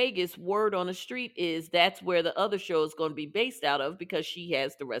place in Vegas, word on the street is that's where the other show is going to be based out of because she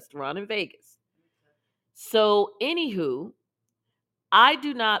has the restaurant in Vegas. So, anywho, I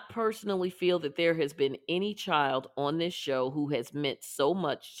do not personally feel that there has been any child on this show who has meant so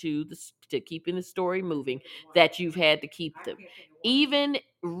much to keeping the story moving that you've had to keep them. Even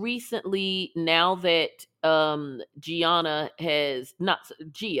recently, now that Gianna has not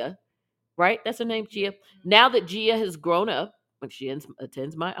Gia, right? That's her name, Gia. Now that Gia has grown up, when she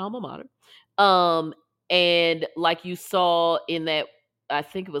attends my alma mater, and like you saw in that, I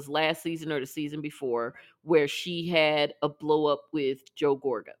think it was last season or the season before, where she had a blow up with Joe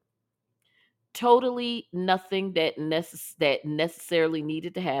Gorga. Totally nothing that necessarily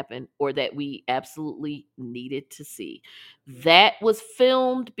needed to happen or that we absolutely needed to see. That was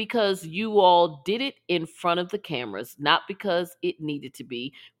filmed because you all did it in front of the cameras, not because it needed to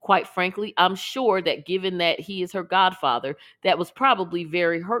be. Quite frankly, I'm sure that given that he is her godfather, that was probably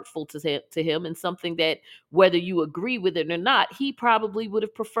very hurtful to him, and something that, whether you agree with it or not, he probably would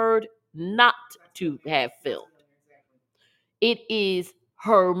have preferred not to have filmed. It is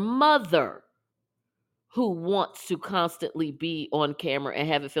her mother who wants to constantly be on camera and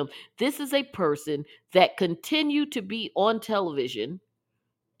have it filmed. This is a person that continued to be on television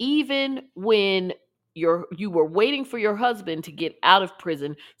even when you were waiting for your husband to get out of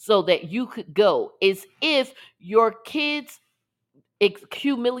prison so that you could go, as if your kids'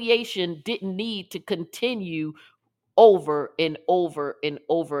 humiliation didn't need to continue over and over and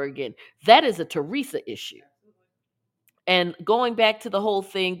over again. That is a Teresa issue. And going back to the whole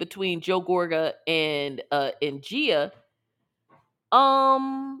thing between Joe Gorga and Gia,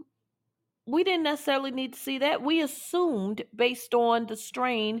 um we didn't necessarily need to see that. We assumed, based on the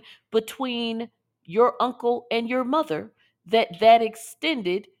strain between your uncle and your mother, that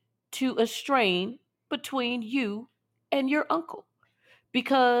extended to a strain between you and your uncle.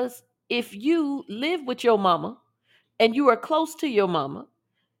 Because if you live with your mama and you are close to your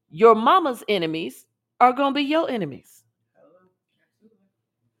mama's enemies are going to be your enemies.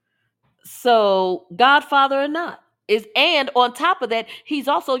 So, Godfather or not, is, and on top of that, he's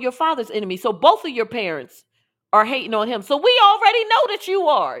also your father's enemy. So both of your parents are hating on him. So we already know that you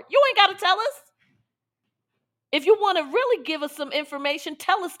are. You ain't got to tell us. If you want to really give us some information,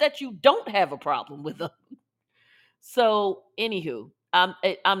 tell us that you don't have a problem with them. So, anywho, I'm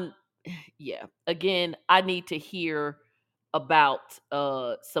yeah. Again, I need to hear about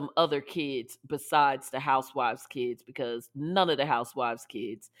some other kids besides the housewives kids, because none of the housewives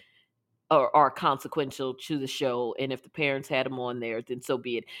kids are consequential to the show. And if the parents had them on there, then so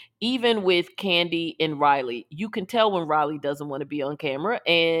be it. Even with Candy and Riley, you can tell when Riley doesn't want to be on camera,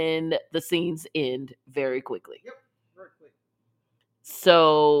 and the scenes end very quickly. Yep, very quick.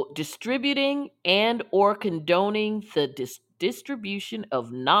 So, distributing and or condoning the distribution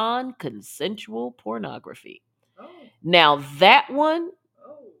of non-consensual pornography. Oh. Now that one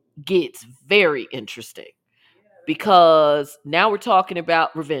gets very interesting, because now we're talking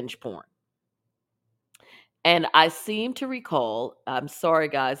about revenge porn. And I seem to recall, I'm sorry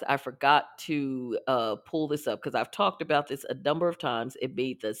guys, I forgot to pull this up because I've talked about this a number of times. It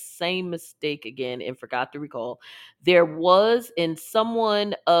made the same mistake again and forgot to recall. There was, and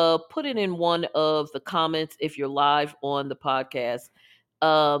someone put it in one of the comments if you're live on the podcast,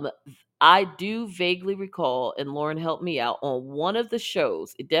 um, I do vaguely recall, and Lauren helped me out on one of the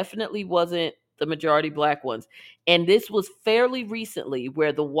shows. It definitely wasn't the majority black ones. And this was fairly recently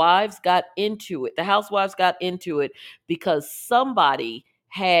where the wives got into it. The housewives got into it because somebody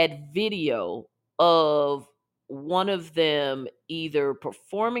had video of one of them either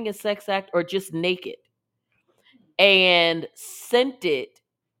performing a sex act or just naked and sent it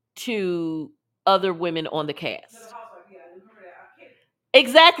to other women on the cast.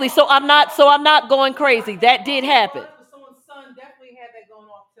 Exactly. So I'm not going crazy. That did happen. Someone's son definitely had that going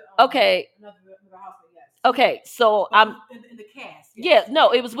off to Okay. another housemate. Yes. Okay. So But I'm in the cast. yeah, Yes.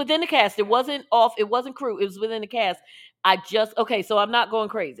 no, it was within the cast. It wasn't off, it wasn't crew, it was within the cast. I just okay, so I'm not going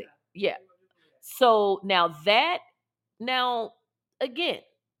crazy. Yeah. So now again,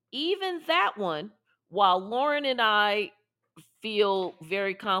 even that one, while Lauren and I feel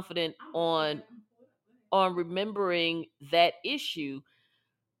very confident on remembering that issue,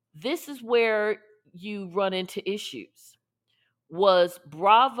 this is where you run into issues. Was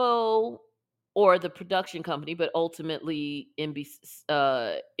Bravo or the production company, but ultimately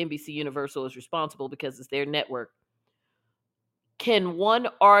NBC Universal is responsible because it's their network. Can one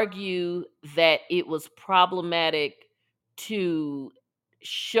argue that it was problematic to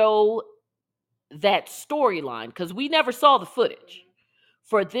show that storyline? Because we never saw the footage.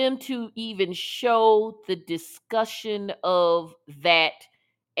 For them to even show the discussion of that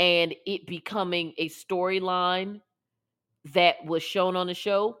and it becoming a storyline that was shown on the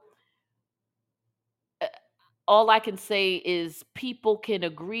show, all I can say is people can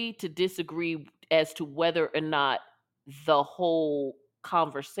agree to disagree as to whether or not the whole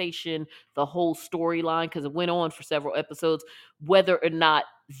conversation, the whole storyline, because it went on for several episodes, whether or not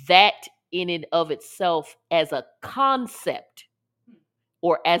that in and of itself as a concept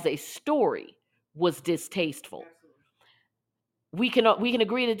or as a story was distasteful. We can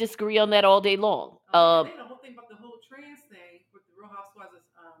agree to disagree on that all day long. The whole thing about the whole trans thing with the Real Housewives of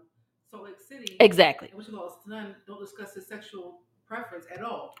Salt Lake City. Exactly. And what you call none don't discuss his sexual preference at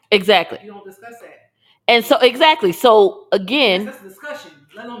all. Exactly. You don't discuss that. And so exactly. So again, that's a discussion,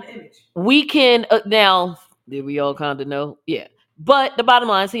 let alone the image. We can now. Did we all kind of know? Yeah. But the bottom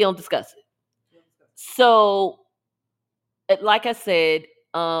line is he don't discuss it. So, like I said,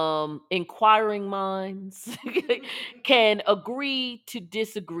 inquiring minds can agree to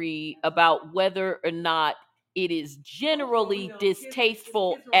disagree about whether or not it is generally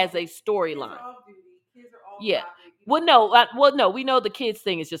distasteful as a storyline. Yeah. Well, no, we know the kids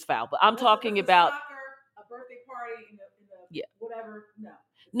thing is just foul, but I'm talking about a birthday party in the yeah, whatever.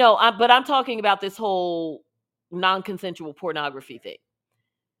 No, but I'm talking about this whole non-consensual pornography thing.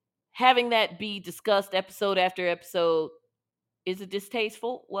 Having that be discussed episode after episode, is it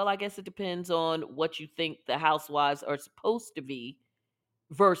distasteful? Well, I guess it depends on what you think the housewives are supposed to be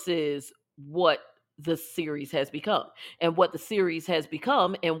versus what the series has become. And what the series has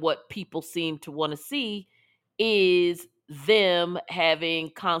become and what people seem to want to see is them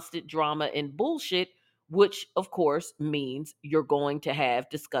having constant drama and bullshit, which of course means you're going to have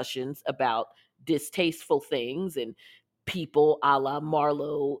discussions about distasteful things and people a la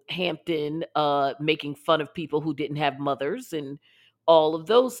Marlo Hampton making fun of people who didn't have mothers and all of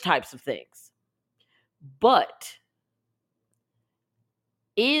those types of things. But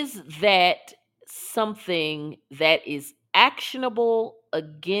is that something that is actionable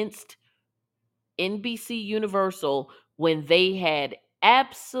against NBC Universal when they had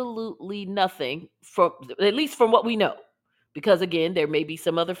absolutely nothing, from at least from what we know? Because again, there may be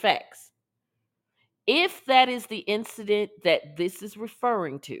some other facts. If that is the incident that this is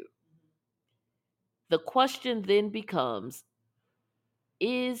referring to, the question then becomes,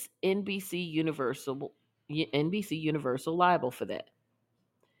 is NBC Universal liable for that?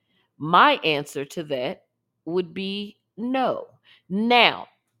 My answer to that would be no. Now,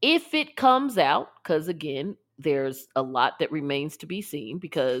 if it comes out, because again, there's a lot that remains to be seen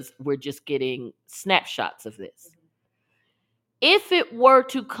because we're just getting snapshots of this. If it were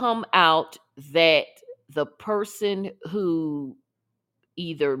to come out that the person who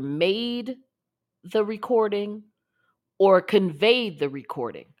either made the recording or conveyed the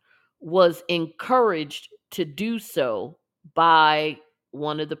recording was encouraged to do so by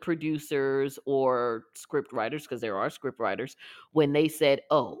one of the producers or script writers, because there are script writers, when they said,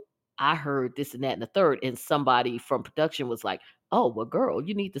 oh, I heard this and that and the third, and somebody from production was like, oh, well, girl,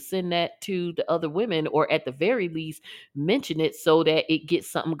 you need to send that to the other women, or at the very least mention it so that it gets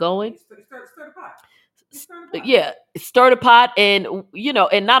something going. Stir the pot. Yeah, stir the pot, and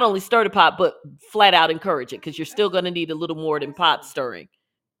and not only stir the pot, but flat out encourage it, because you're still going to need a little more than pot stirring.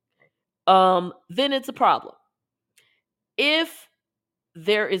 Then it's a problem. If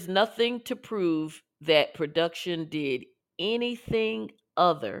there is nothing to prove that production did anything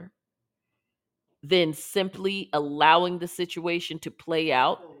other than simply allowing the situation to play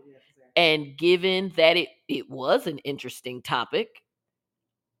out. Oh, yeah, exactly. And given that it was an interesting topic,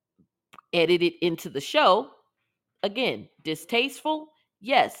 edited into the show, again, distasteful,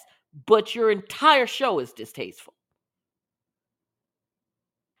 yes, but your entire show is distasteful.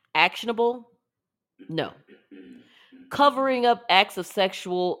 Actionable, no. Covering up acts of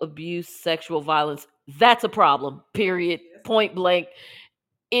sexual abuse, sexual violence, that's a problem, period, Yes. point blank.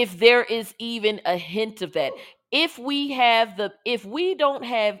 If there is even a hint of that, if we don't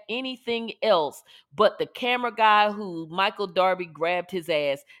have anything else but the camera guy who Michael Darby grabbed his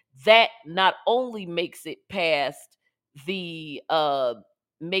ass, that not only the makes it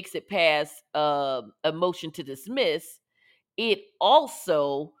past a motion to dismiss, it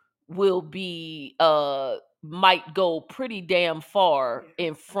also will be might go pretty damn far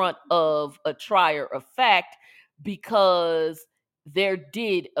in front of a trier of fact, because there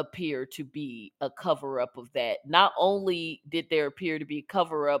did appear to be a cover up of that. Not only did there appear to be a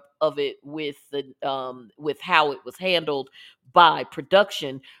cover up of it with how it was handled by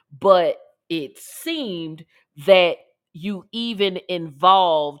production, but it seemed that you even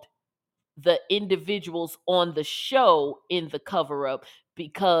involved the individuals on the show in the cover up,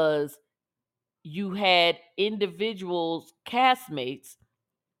 because you had individuals, castmates,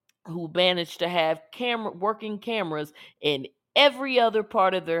 who managed to have working cameras in every other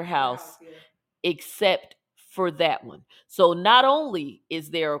part of their house Yeah. except for that one. So not only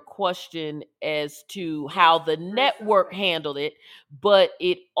is there a question as to how the network handled it, but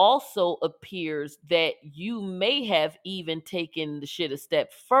it also appears that you may have even taken the shit a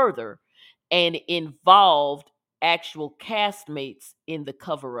step further and involved actual castmates in the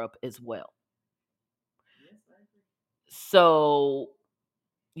cover up as well. Yes, I agree. So,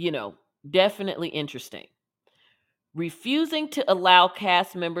 definitely interesting. Refusing to allow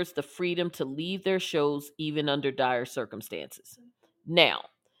cast members the freedom to leave their shows even under dire circumstances. Now,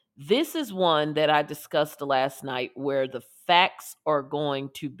 this is one that I discussed last night, where the facts are going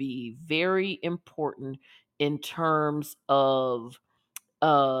to be very important in terms of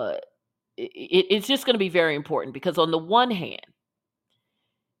it's just going to be very important, because on the one hand,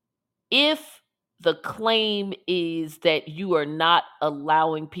 if the claim is that you are not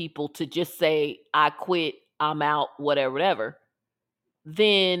allowing people to just say, I quit, I'm out, whatever, whatever,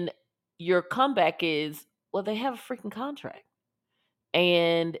 then your comeback is, well, they have a freaking contract.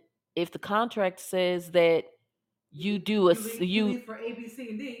 And if the contract says that you do a you leave for A, B, C,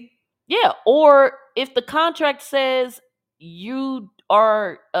 and D. yeah, or if the contract says you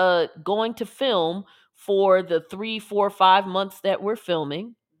are going to film for the 3, 4, 5 months that we're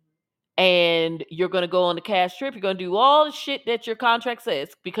filming, and you're going to go on the cast trip, you're going to do all the shit that your contract says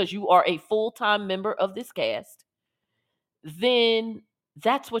because you are a full-time member of this cast, then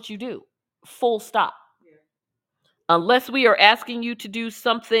that's what you do. Full stop. Yeah. Unless we are asking you to do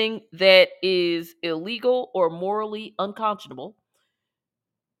something that is illegal or morally unconscionable,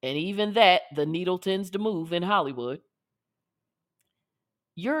 and even that, the needle tends to move in Hollywood,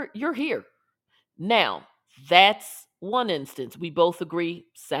 you're here. Now, that's one instance. We both agree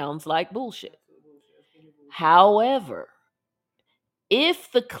sounds like bullshit. However,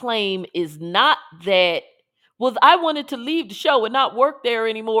 if the claim is not that, well, I wanted to leave the show and not work there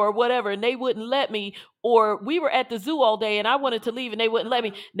anymore or whatever, and they wouldn't let me, or we were at the zoo all day and I wanted to leave and they wouldn't let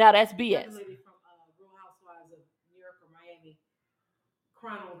me. Now that's BS. The lady from Real Housewives of New York or Miami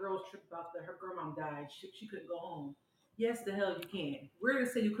crying on a girls trip about her grandmom died. She couldn't go home. Yes, the hell you can. Where did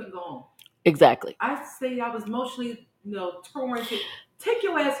it say you couldn't go home? Exactly. I say I was emotionally, tormented. Take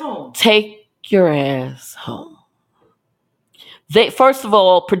your ass home. Take your ass home. They, first of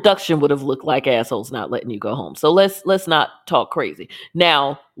all, production would have looked like assholes not letting you go home. So let's not talk crazy.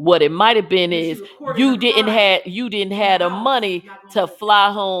 Now, what it might have been is you didn't have the money to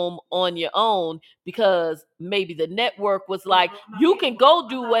fly home on your own, because maybe the network was like, you can go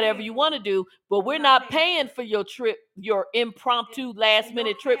do whatever you want to do, but we're not paying for your trip, your impromptu last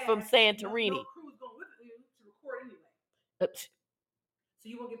minute trip from Santorini. No crew's going with you to record anyway. So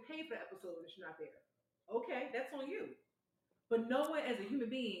you won't get paid for the episode if you're not there. Okay, that's on you. But no one as a human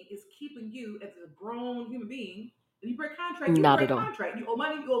being is keeping you as a grown human being. If you break contract, you Not break at all. contract. You owe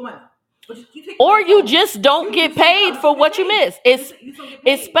money, you owe money. But you take Or you home. just don't get paid for what you miss. It's you don't get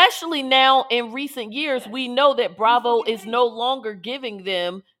paid. Especially now in recent years, we know that Bravo is no longer giving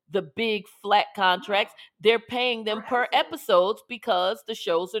them the big flat contracts. They're paying them per episodes because the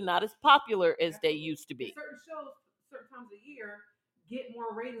shows are not as popular as they used to be. Certain shows, certain times of the year, get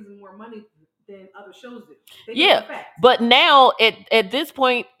more ratings and more money than other shows do. They know Yeah, the facts. but now at this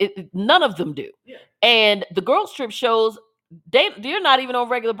point, none of them do. Yeah. And the girls trip shows, they're not even on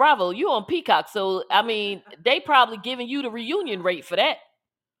regular Bravo. You on Peacock, so I mean, they probably giving you the reunion rate for that.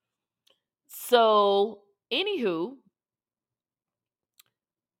 So, anywho,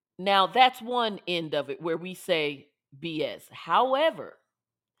 now that's one end of it where we say BS. However,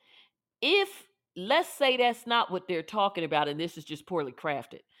 if let's say that's not what they're talking about and this is just poorly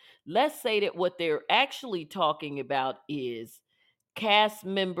crafted, let's say that what they're actually talking about is cast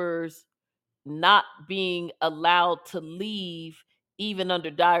members not being allowed to leave even under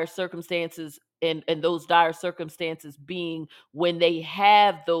dire circumstances, and those dire circumstances being when they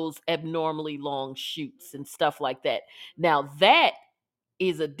have those abnormally long shoots and stuff like that. Now that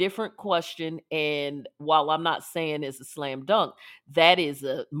is a different question, and while I'm not saying it's a slam dunk, that is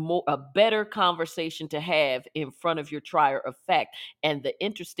a better conversation to have in front of your trier of fact. And the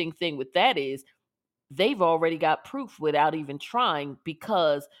interesting thing with that is they've already got proof without even trying,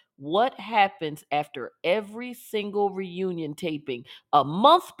 because what happens after every single reunion taping, a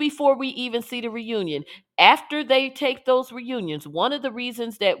month before we even see the reunion, after they take those reunions, one of the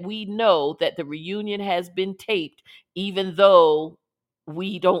reasons that we know that the reunion has been taped, even though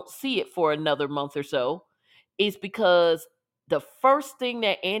we don't see it for another month or so, is because the first thing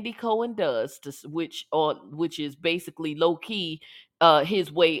that Andy Cohen does, which is basically low key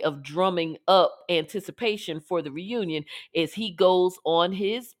his way of drumming up anticipation for the reunion, is he goes on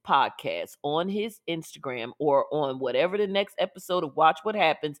his podcast, on his Instagram, or on whatever the next episode of Watch What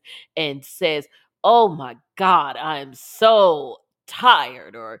Happens, and says, "Oh my God, I am so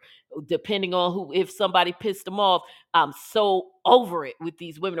tired," or depending on who, if somebody pissed him off, "I'm so over it with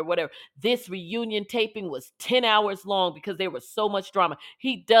these women," or whatever. This reunion taping was 10 hours long because there was so much drama.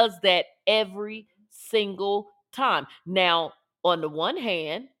 He does that every single time. Now, on the one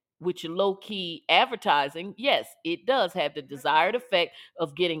hand, with your low key advertising, yes, it does have the desired effect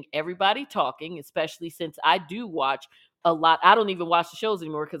of getting everybody talking, especially since I do watch a lot. I don't even watch the shows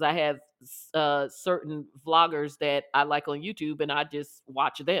anymore because I have certain vloggers that I like on YouTube, and I just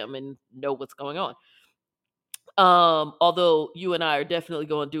watch them and know what's going on. Although you and I are definitely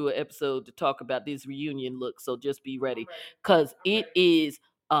going to do an episode to talk about these reunion looks, so just be ready, because it is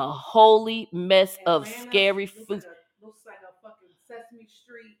a holy mess of scary food. Looks like a fucking Sesame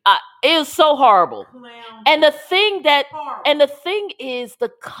Street. It was so horrible. Clown. And the thing that Horrible. and the thing is,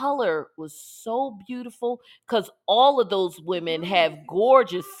 the color was so beautiful because all of those women have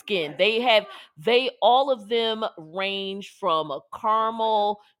gorgeous skin. They all of them range from a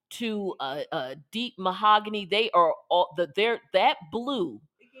caramel to a deep mahogany. They are all that blue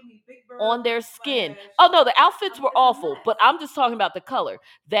on their skin. Oh no, the outfits were awful, but I'm just talking about the color.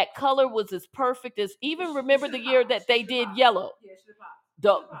 That color was as perfect as, even remember the year that they did yellow.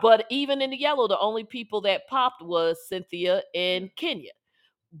 But even in the yellow, the only people that popped was Cynthia and Kenya.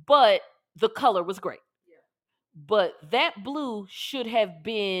 But the color was great. But that blue should have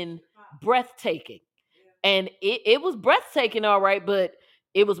been breathtaking. And it was breathtaking, all right, but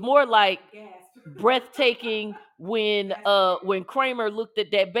it was more like breathtaking when Kramer looked at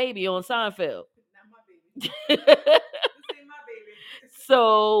that baby on Seinfeld.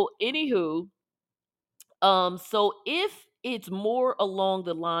 So, anywho, so if it's more along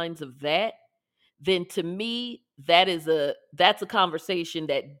the lines of that, then to me that's a conversation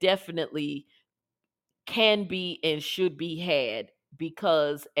that definitely can be and should be had,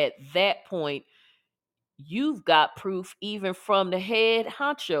 because at that point you've got proof even from the head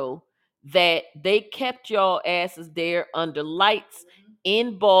honcho that they kept y'all asses there under lights,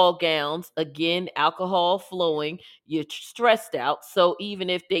 in ball gowns, again, alcohol flowing, you're stressed out. So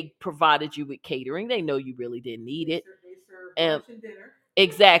even if they provided you with catering, they know you really didn't need it. They serve And lunch and dinner.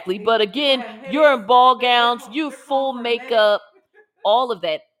 exactly. But again, you're in ball gowns, you full makeup, all of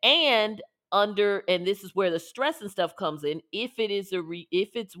that. And this is where the stress and stuff comes in. If it is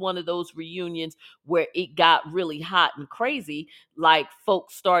if it's one of those reunions where it got really hot and crazy, like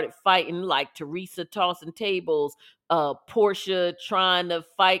folks started fighting, like Teresa tossing tables, Portia trying to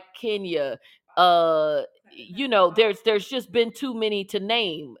fight Kenya, there's just been too many to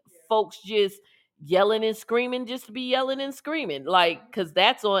name. Folks just yelling and screaming just to be yelling and screaming, like, because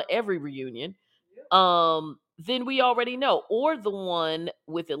that's on every reunion. Then we already know. Or the one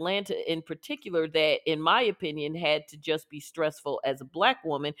with Atlanta in particular, that in my opinion had to just be stressful as a Black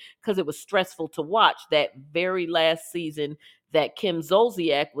woman, because it was stressful to watch that very last season that Kim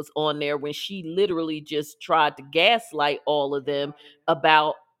Zolciak was on there, when she literally just tried to gaslight all of them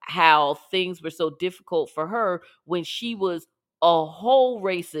about how things were so difficult for her when she was a whole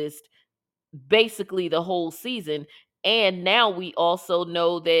racist basically the whole season. And now we also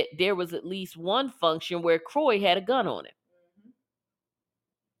know that there was at least one function where Croy had a gun on him. Mhm.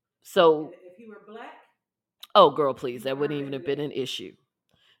 So, And if he were black, oh girl, please, you that would wouldn't have even heard have of been that. an issue. She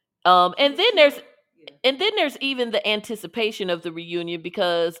And would. then She there's would. Yeah. and then there's even the anticipation of the reunion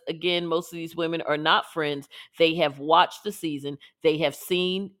because again, most of these women are not friends. They have watched the season, they have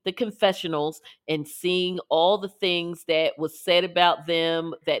seen the confessionals and seeing all the things that was said about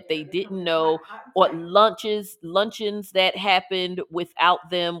them that Yeah. they They come didn't in hot, know, hot and or tight. luncheons that happened without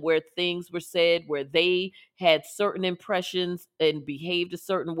them where things were said where they had certain impressions and behaved a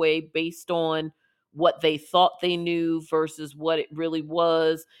certain way based on what they thought they knew versus what it really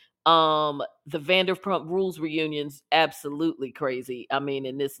was. The Vanderpump Rules reunions absolutely crazy. I mean,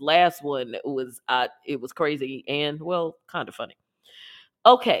 in this last one it was crazy and well, kind of funny.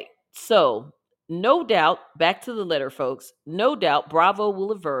 Okay, so no doubt, back to the letter, folks. No doubt, Bravo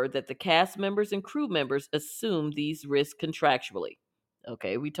will aver that the cast members and crew members assume these risks contractually.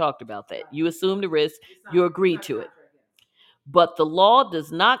 Okay, we talked about that. Right. You assume the risk, You signed. you You agreed signed a to it. contract. Yes. But the law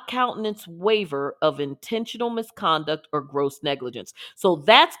does not countenance waiver of intentional misconduct or gross negligence. So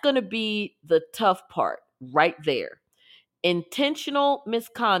that's going to be the tough part right there. Intentional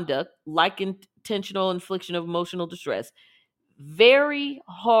misconduct, like intentional infliction of emotional distress, very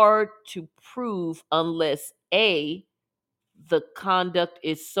hard to prove unless A, the conduct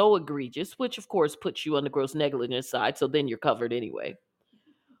is so egregious, which of course puts you on the gross negligence side, so then you're covered anyway,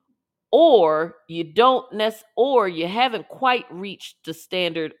 or or you haven't quite reached the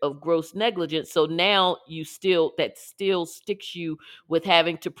standard of gross negligence, so now that still sticks you with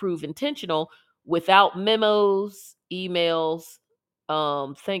having to prove intentional without memos, emails.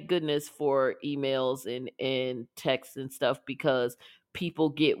 Thank goodness for emails and texts and stuff, because people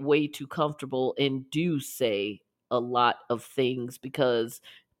get way too comfortable and do say a lot of things because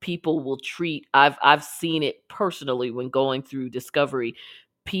people will treat I've seen it personally when going through discovery.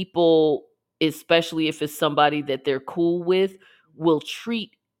 People, especially if it's somebody that they're cool with, will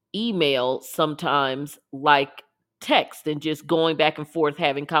treat email sometimes like text and just going back and forth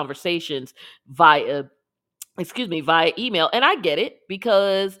having conversations via via email. And I get it,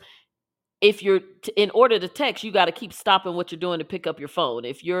 because if in order to text, you got to keep stopping what you're doing to pick up your phone.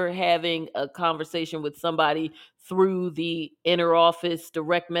 If you're having a conversation with somebody through the inner office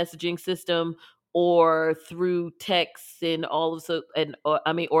direct messaging system, or through text and all of so and or,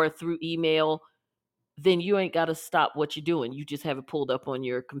 I mean or through email, then you ain't got to stop what you're doing. You just have it pulled up on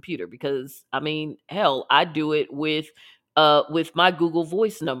your computer. Because I mean, hell, I do it with my Google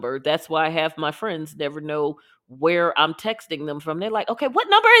Voice number. That's why I have my friends never know where I'm texting them from. They're like, "Okay, what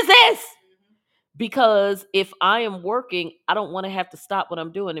number is this?" Because if I am working, I don't want to have to stop what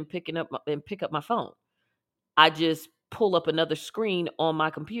I'm doing and pick up my phone. I just pull up another screen on my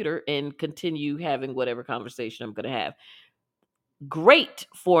computer and continue having whatever conversation I'm going to have. Great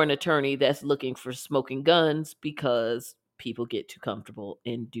for an attorney that's looking for smoking guns, because people get too comfortable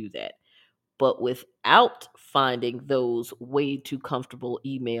and do that. But without finding those way too comfortable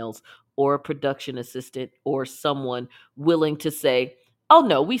emails, or a production assistant or someone willing to say, "Oh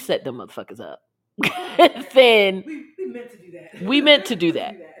no, we set them motherfuckers up," then We meant to do that. we meant to do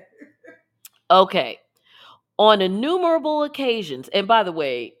that. Okay. On innumerable occasions, and by the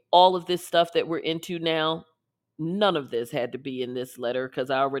way, all of this stuff that we're into now, none of this had to be in this letter, because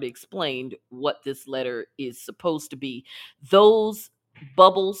I already explained what this letter is supposed to be. Those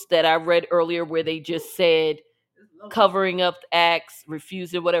bubbles that I read earlier, where they just said covering up acts,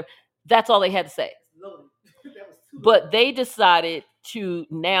 refusing, whatever, that's all they had to say. That was too But low. they decided to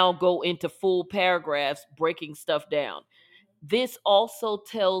now go into full paragraphs breaking stuff down. This also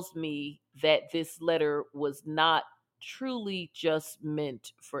tells me that this letter was not truly just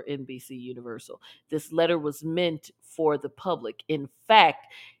meant for NBC Universal. This letter was meant for the public. In fact,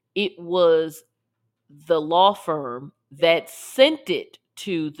 it was the law firm that sent it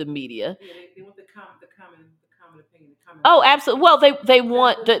to the media. Yeah, they want the common opinion. Oh, absolutely. Well,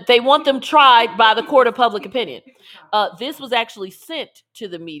 they want them tried by the court of public opinion. This was actually sent to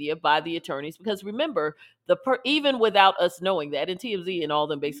the media by the attorneys, because remember, even without us knowing that, and TMZ and all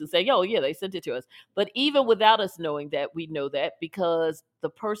them basically saying, "Oh yeah, they sent it to us," but even without us knowing that, we know that because the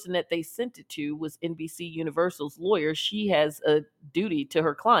person that they sent it to was NBC Universal's lawyer. She has a duty to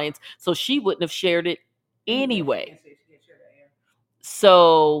her clients, so she wouldn't have shared it anyway.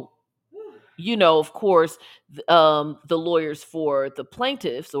 So, of course, the lawyers for the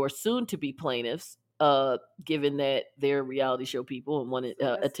plaintiffs, or soon to be plaintiffs, given that they're reality show people and wanted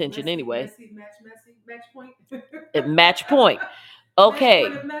attention anyway. Match point. At match point. Okay.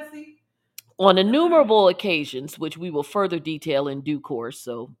 Match point of messy. On innumerable occasions, which we will further detail in due course,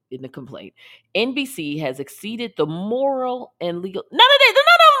 so in the complaint, NBC has exceeded the moral and legal. None of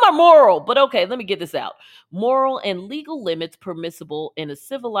them are moral, but okay, let me get this out. Moral and legal limits permissible in a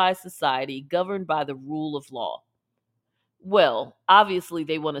civilized society governed by the rule of law. Well, obviously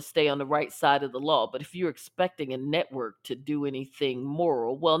they want to stay on the right side of the law, but if you're expecting a network to do anything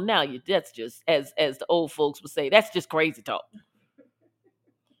moral, well, now you that's just as the old folks would say, that's just crazy talk.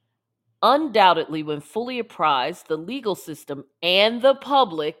 Undoubtedly, when fully apprised, the legal system and the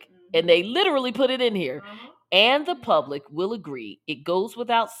public, and they literally put it in here, and the public will agree. It goes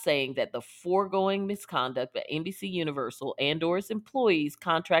without saying that the foregoing misconduct by NBC Universal and or its employees,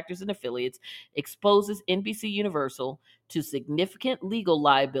 contractors, and affiliates exposes NBC Universal to significant legal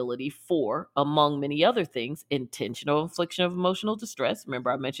liability for, among many other things, intentional infliction of emotional distress. Remember,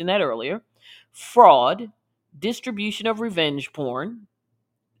 I mentioned that earlier. Fraud, distribution of revenge porn,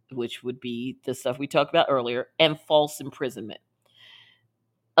 which would be the stuff we talked about earlier, and false imprisonment.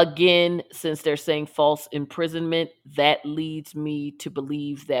 Again, since they're saying false imprisonment, that leads me to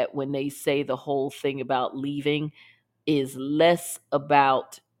believe that when they say the whole thing about leaving is less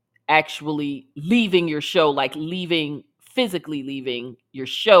about actually leaving your show, like leaving, physically leaving your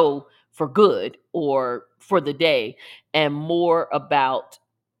show for good or for the day, and more about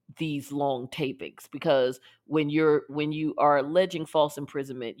these long tapings, because when you are alleging false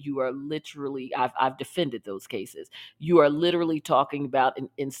imprisonment, you are literally, I've defended those cases, you are literally talking about an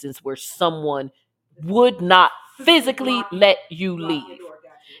instance where someone would not physically let you leave,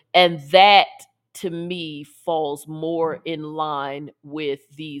 and that to me falls more in line with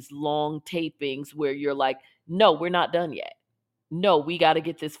these long tapings where you're like, no, we're not done yet. No, we got to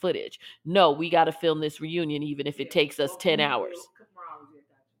get this footage. No, we got to film this reunion, even if it takes us 10 hours.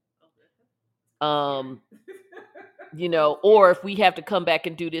 Um, or if we have to come back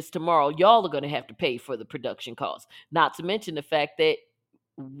and do this tomorrow, y'all are going to have to pay for the production costs. Not to mention the fact that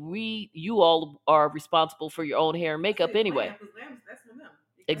you all are responsible for your own hair and makeup anyway.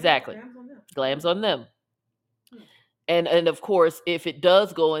 Exactly. Glam's on them. And of course, if it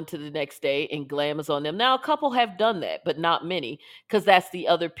does go into the next day and glam is on them. Now, a couple have done that, but not many, because that's the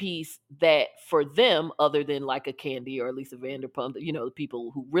other piece that for them, other than like a Candy or Lisa Vanderpump, the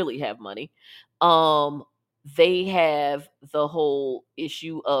people who really have money, um, they have the whole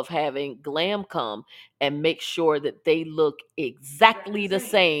issue of having glam come and make sure that they look exactly the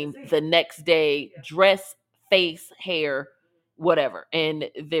same the next day, dress, face, hair, whatever. And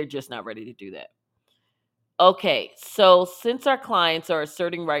they're just not ready to do that. Okay, so since our clients are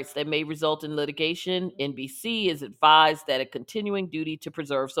asserting rights that may result in litigation, NBC is advised that a continuing duty to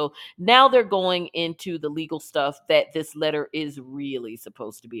preserve. So now they're going into the legal stuff that this letter is really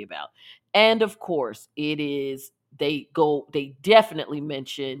supposed to be about. And of course, they definitely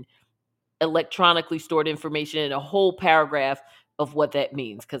mention electronically stored information in a whole paragraph of what that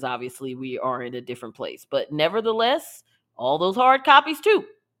means, because obviously we are in a different place. But nevertheless, all those hard copies too.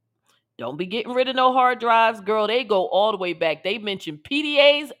 Don't be getting rid of no hard drives, girl. They go all the way back. They mention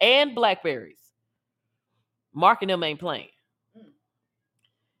PDAs and Blackberries. Mark and them ain't playing.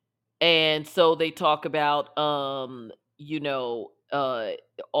 And so they talk about all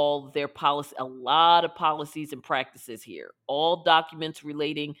their policy, a lot of policies and practices here. All documents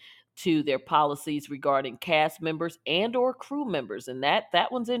relating to their policies regarding cast members and or crew members. And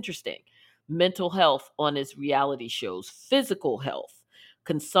that one's interesting. Mental health on his reality shows, physical health,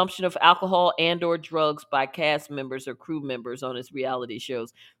 consumption of alcohol and or drugs by cast members or crew members on his reality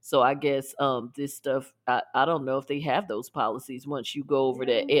shows. So I guess this stuff, I don't know if they have those policies once you go over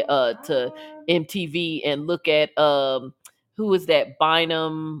to MTV and look at who is that,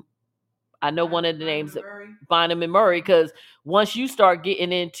 Bynum. I know one of the names, Bynum and Murray, because once you start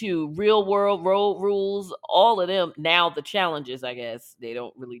getting into real world road rules, all of them, now the challenges, I guess they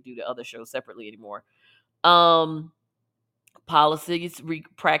don't really do the other shows separately anymore. Policies,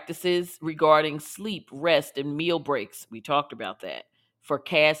 practices regarding sleep, rest, and meal breaks. We talked about that for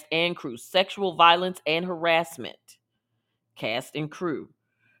cast and crew. Sexual violence and harassment, cast and crew.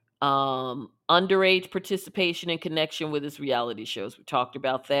 Underage participation in connection with his reality shows. We talked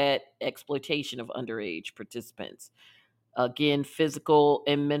about that. Exploitation of underage participants. Again, physical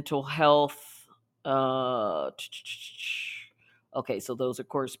and mental health. Okay, so those are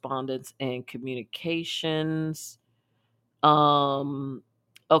correspondence and communications. Um,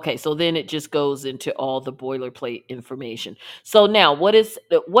 okay, so then it just goes into all the boilerplate information. So now, what has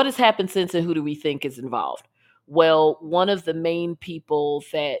happened since, and who do we think is involved? Well, one of the main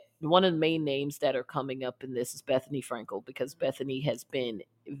names that are coming up in this is Bethany Frankel, because Bethany has been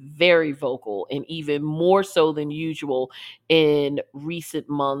very vocal and even more so than usual in recent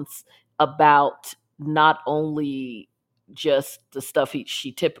months, about not only just the stuff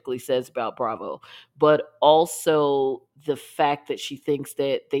she typically says about Bravo, but also the fact that she thinks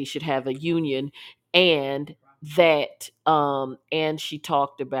that they should have a union, and and she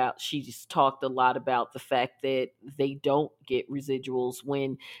just talked a lot about the fact that they don't get residuals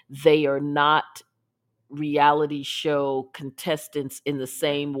when they are not reality show contestants in the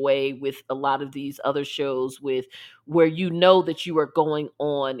same way with a lot of these other shows, with where you know that you are going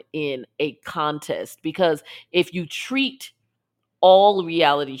on in a contest. Because if you treat all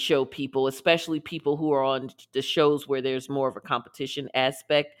reality show people, especially people who are on the shows where there's more of a competition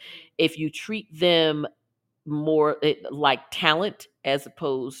aspect, if you treat them more like talent as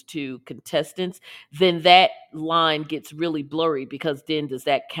opposed to contestants, then that line gets really blurry, because then does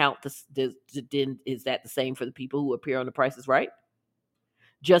that count? Then is that the same for the people who appear on The Price is Right?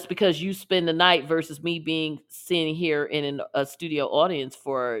 Just because you spend the night versus me being sitting here in a studio audience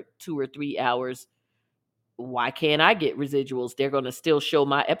for 2 or 3 hours, why can't I get residuals? They're going to still show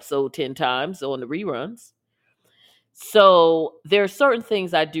my episode 10 times on the reruns. So there are certain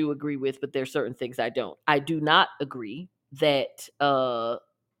things I do agree with, but there are certain things I don't. I do not agree that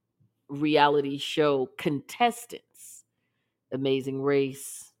reality show contestants, Amazing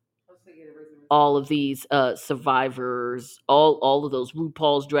Race, all of these survivors, all of those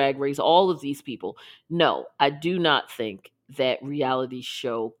RuPaul's Drag Race, all of these people. No, I do not think that reality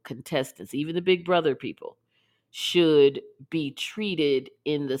show contestants, even the Big Brother people, should be treated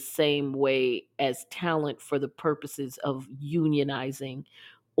in the same way as talent for the purposes of unionizing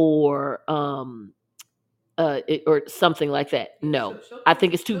or or something like that. No, I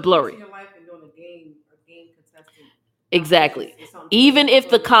think it's too blurry. Exactly. Even if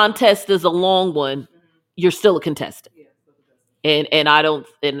the contest is a long one, you're still a contestant. And I don't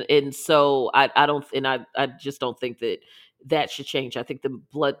and so I don't and I just don't think that that should change. I think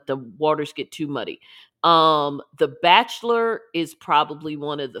the waters get too muddy. The Bachelor is probably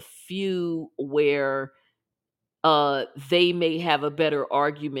one of the few where they may have a better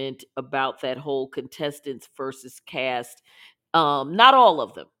argument about that whole contestants versus cast. Not all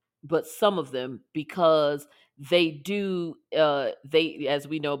of them, but some of them, because they do they, as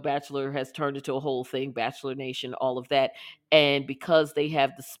we know, Bachelor has turned into a whole thing, Bachelor Nation, all of that. And because they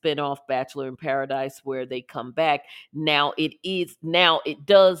have the spin-off Bachelor in Paradise where they come back, now it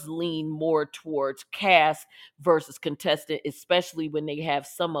does lean more towards cast versus contestant, especially when they have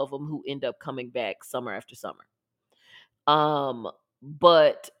some of them who end up coming back summer after summer. um,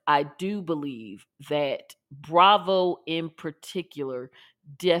 but I do believe that Bravo in particular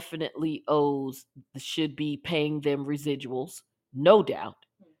definitely should be paying them residuals, no doubt,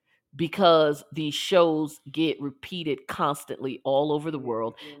 because these shows get repeated constantly all over the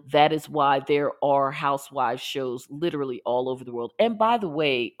world. That is why there are housewives shows literally all over the world. And by the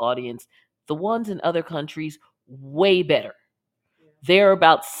way, audience, the ones in other countries, way better. There are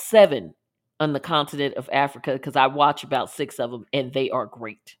about 7 on the continent of Africa, because I watch about 6 of them, and they are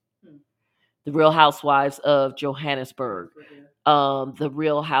great. The Real Housewives of Johannesburg, the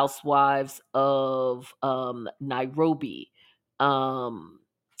Real Housewives of Nairobi. Um,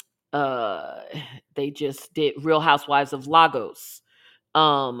 uh, they just did Real Housewives of Lagos.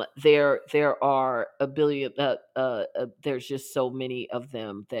 There are a billion. There's just so many of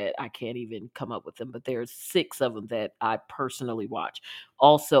them that I can't even come up with them. But there's 6 of them that I personally watch.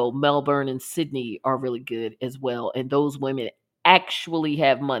 Also, Melbourne and Sydney are really good as well, and those women actually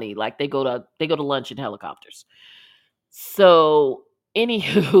have money. Like they go to lunch in helicopters. So,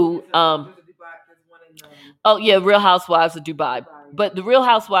 anywho, oh yeah, Real Housewives of Dubai. But the Real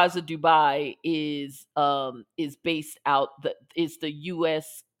Housewives of Dubai is based out the is the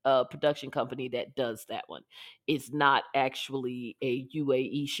US production company that does that one. It's not actually a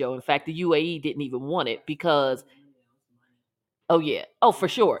UAE show. In fact, the UAE didn't even want it because oh yeah. Oh, for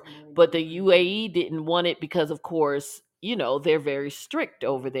sure. But the UAE didn't want it because of course, they're very strict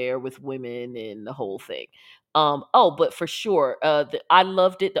over there with women and the whole thing. But for sure, I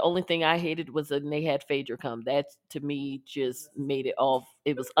loved it. The only thing I hated was when they had Phaedra come. That to me just made it all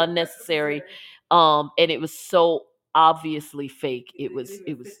it was unnecessary. And it was so obviously fake. It was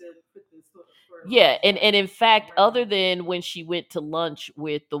yeah, and in fact, other than when she went to lunch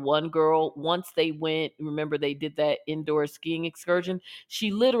with the one girl, once they went, remember they did that indoor skiing excursion, she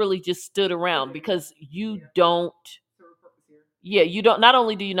literally just stood around because you don't yeah, you don't not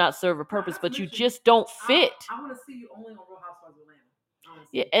only do you not serve a purpose, but you just don't fit. I want to see you only on Real Housewives of Atlanta.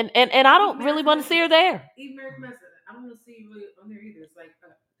 Yeah, and I don't really want to see her there. Even Mary Manson, I don't want to see you really on there either. It's like,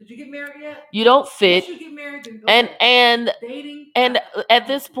 did you get married yet? You don't fit. Once you get married, then go and dating. And at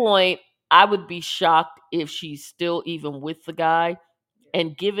this point, I would be shocked if she's still even with the guy.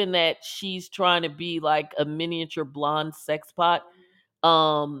 And given that she's trying to be like a miniature blonde sex pot,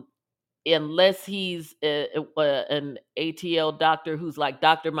 um, unless he's an ATL doctor who's like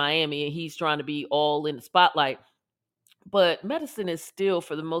Dr. Miami and he's trying to be all in the spotlight. But medicine is still,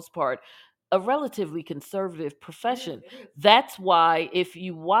 for the most part, a relatively conservative profession. It is. That's why, if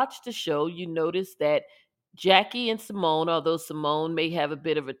you watch the show, you notice that Jackie and Simone, although Simone may have a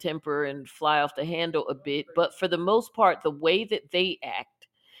bit of a temper and fly off the handle a bit, but for the most part, the way that they act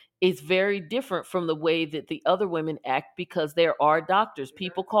is very different from the way that the other women act because there are doctors.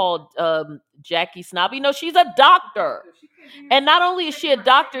 People called Jackie snobby. No, she's a doctor. And not only is she a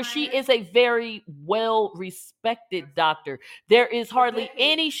doctor, she is a very well respected doctor. There is hardly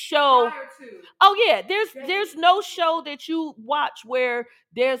any show. Oh yeah, there's no show that you watch where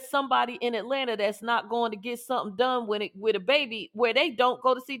there's somebody in Atlanta that's not going to get something done with a baby where they don't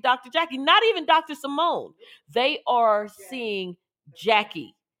go to see Dr. Jackie. Not even Dr. Simone. They are seeing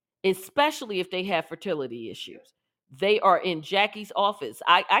Jackie, especially if they have fertility issues. They are in Jackie's office.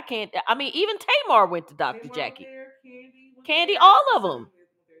 I can't. I mean, even Tamar went to Dr. Jackie. Candy, all of them.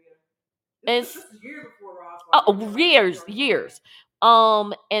 And This is years before Ross. oh, years.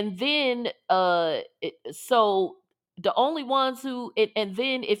 And then so the only ones who and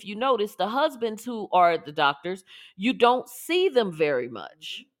then if you notice the husbands who are the doctors, you don't see them very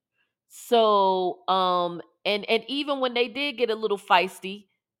much. So and even when they did get a little feisty,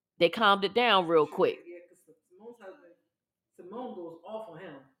 they calmed it down real quick. Yeah, because Simone's husband, Simone goes off on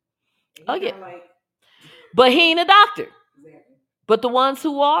him. And Oh yeah, like, but he ain't a doctor. exactly. But the ones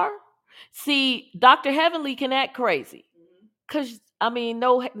who are, see, Dr. Heavenly can act crazy. Cause I mean,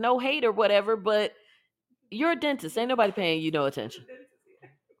 no hate or whatever, but you're a dentist. Ain't nobody paying you no attention.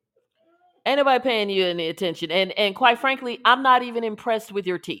 Ain't nobody paying you any attention. And quite frankly, I'm not even impressed with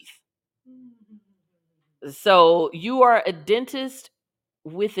your teeth. So you are a dentist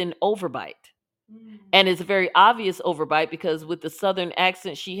with an overbite. And it's a very obvious overbite because with the southern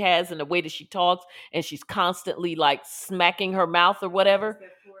accent she has and the way that she talks and she's constantly like smacking her mouth or whatever.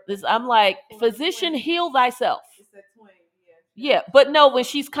 I'm like, physician, heal thyself. Yeah, but no, when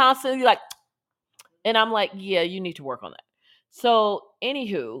she's constantly like, and I'm like, yeah, you need to work on that. So,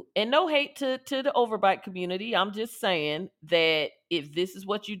 anywho, and no hate to the overbite community. I'm just saying that if this is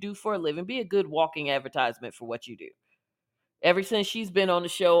what you do for a living, be a good walking advertisement for what you do. Ever since she's been on the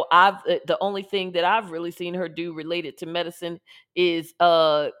show, I've the only thing that I've really seen her do related to medicine is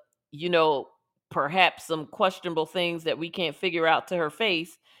you know, perhaps some questionable things that we can't figure out to her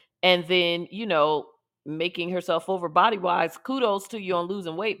face, and then, making herself over body wise. Kudos to you on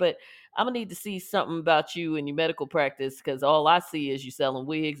losing weight, but I'm gonna need to see something about you in your medical practice because all I see is you selling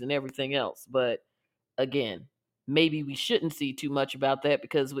wigs and everything else. But again, maybe we shouldn't see too much about that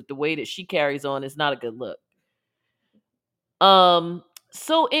because with the way that she carries on, it's not a good look.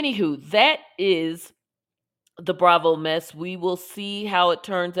 So anywho, that is the Bravo mess. We will see how it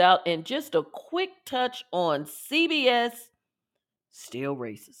turns out. And just a quick touch on CBS, still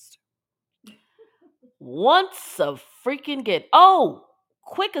racist. Once a freaking again. Oh,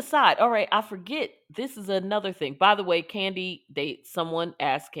 quick aside. All right, I forget. This is another thing. By the way, Candy, someone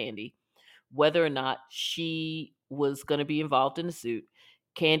asked Candy whether or not she was going to be involved in the suit.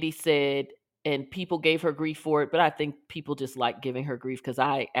 Candy said, and people gave her grief for it, but I think people just like giving her grief because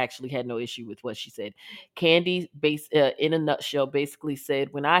I actually had no issue with what she said. Candy, in a nutshell, basically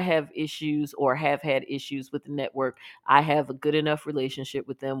said, when I have issues or have had issues with the network, I have a good enough relationship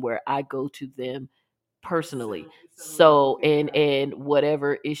with them where I go to them personally. So and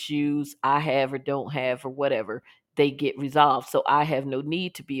whatever issues I have or don't have or whatever, they get resolved. So I have no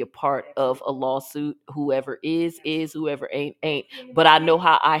need to be a part of a lawsuit. Whoever is, whoever ain't. But I know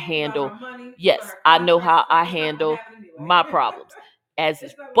how I handle, yes, I know how I handle my problems.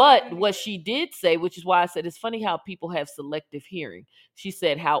 But what she did say, which is why I said it's funny how people have selective hearing. She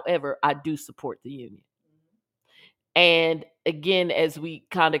said, however, I do support the union. And again, as we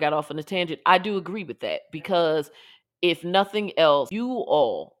kind of got off on a tangent, I do agree with that because if nothing else, you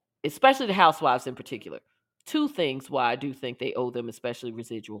all, especially the housewives in particular, two things why I do think they owe them, especially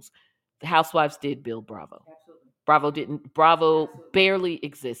residuals. The housewives did build Bravo. Absolutely. Bravo didn't. Bravo Absolutely. barely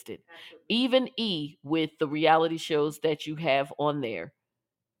existed. Absolutely. Even E, with the reality shows that you have on there,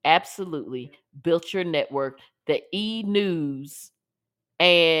 absolutely built your network. The E News,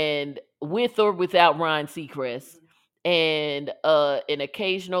 and with or without Ryan Seacrest, and an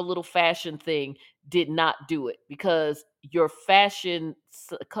occasional little fashion thing did not do it because your fashion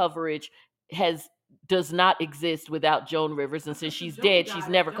coverage does not exist without Joan Rivers, and since she's dead, she's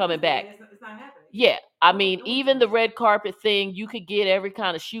never coming back. It's not happening. Yeah, I mean, even the red carpet thing, you could get every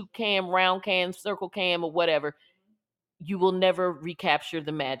kind of shoot cam, round cam, circle cam, or whatever. you will never recapture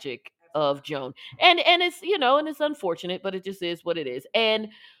the magic of Joan. And it's, and it's unfortunate, but it just is what it is. And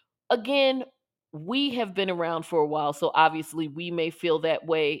again, we have been around for a while, so obviously we may feel that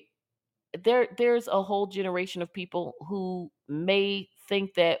way. There's a whole generation of people who may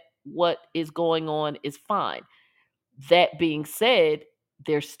think that what is going on is fine. That being said,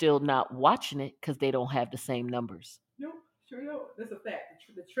 they're still not watching it because they don't have the same numbers. No, sure don't. That's a fact.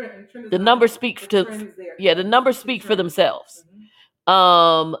 The trend is The not numbers there. speak The to trend is there. Yeah, the numbers speak for Trend. themselves.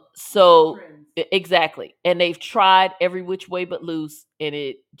 Mm-hmm. So Trends. exactly. And they've tried every which way but loose, and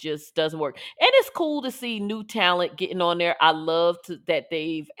it just doesn't work. And it's cool to see new talent getting on there. I love that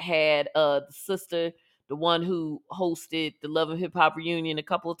they've had the sister, the one who hosted the Love and Hip Hop reunion a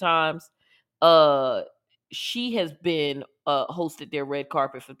couple of times. Uh she has been hosted their red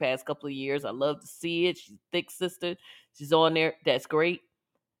carpet for the past couple of years. I love to see it. She's a thick sister. She's on there. That's great.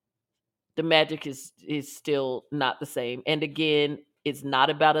 The magic is still not the same. And again, it's not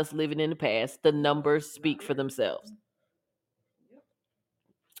about us living in the past. The numbers speak for themselves.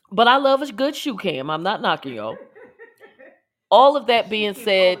 But I love a good shoe cam. I'm not knocking y'all. All of that being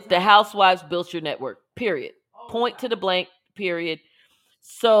said, the Housewives built your network. Period. Point to the blank. Period.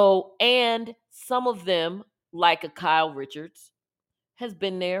 So, and some of them, like a Kyle Richards, has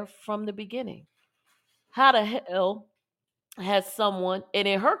been there from the beginning. How the hell has someone, and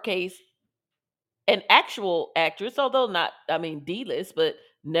in her case, an actual actress, although not, I mean, D-list, but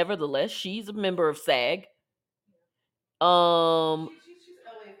nevertheless, she's a member of SAG. She's LA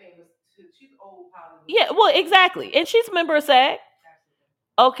famous too. She's old Hollywood. Yeah, well, exactly, and she's a member of SAG.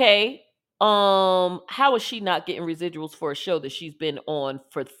 Okay. How is she not getting residuals for a show that she's been on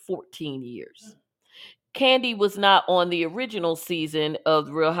for 14 years? Candy was not on the original season of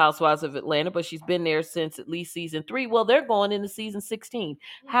The Real Housewives of Atlanta, but she's been there since at least season 3. Well, they're going into season 16.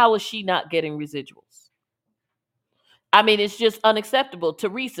 How is she not getting residuals? I mean, it's just unacceptable.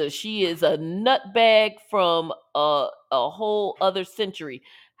 Teresa, she is a nutbag from a whole other century.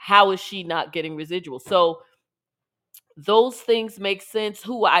 How is she not getting residuals? So those things make sense.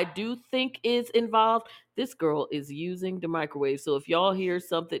 Who I do think is involved, this girl is using the microwave. So if y'all hear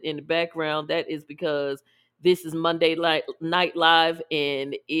something in the background, that is because this is Monday Night Live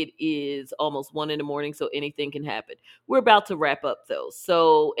and it is almost 1 in the morning, so anything can happen. We're about to wrap up though.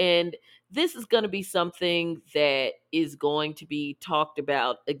 So, and this is going to be something that is going to be talked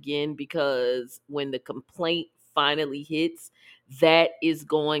about again, because when the complaint finally hits, that is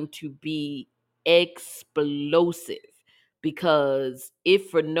going to be explosive, because if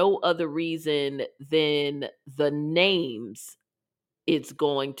for no other reason than the names, it's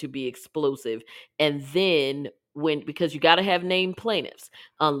going to be explosive. And then when, because you got to have named plaintiffs,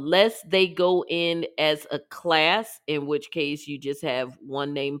 unless they go in as a class, in which case you just have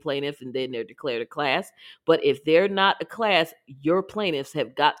one named plaintiff and then they're declared a class. But if they're not a class, your plaintiffs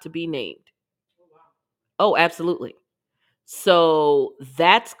have got to be named. Oh, absolutely. So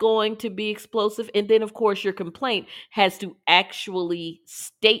that's going to be explosive. And then, of course, your complaint has to actually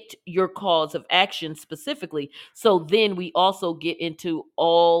state your cause of action specifically. So then we also get into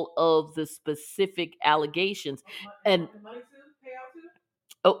all of the specific allegations. And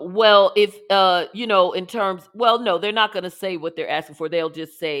well, if in terms, well, no, they're not going to say what they're asking for. They'll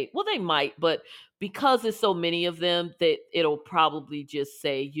just say, well, they might, but because there's so many of them, that it'll probably just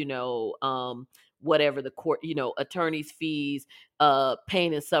say, whatever the court, attorney's fees,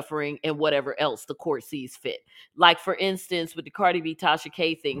 pain and suffering, and whatever else the court sees fit. Like, for instance, with the Cardi B Tasha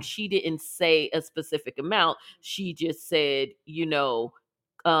K thing, she didn't say a specific amount. She just said,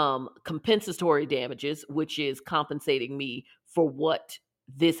 compensatory damages, which is compensating me for what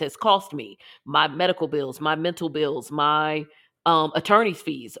this has cost me, my medical bills, my mental bills, my attorney's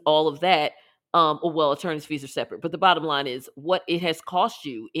fees, all of that. Well, attorney's fees are separate, but the bottom line is what it has cost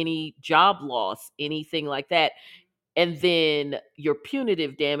you, any job loss, anything like that. And then your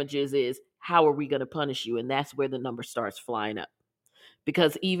punitive damages is, how are we going to punish you? And that's where the number starts flying up.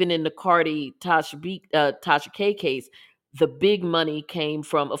 Because even in the Cardi Tasha K case, the big money came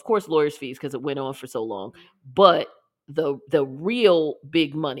from, of course, lawyers' fees, because it went on for so long. But the real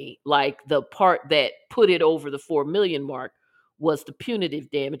big money, like the part that put it over the 4 million mark, was the punitive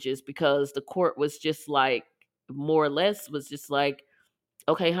damages, because the court was just like, more or less was just like,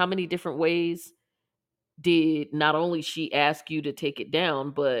 okay, how many different ways did not only she ask you to take it down,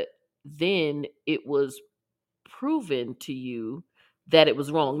 but then it was proven to you that it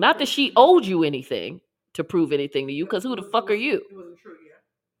was wrong. Not that she owed you anything to prove anything to you, because who the fuck are you? It wasn't true,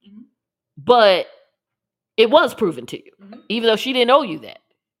 yeah. Mm-hmm. But it was proven to you, even though she didn't owe you that.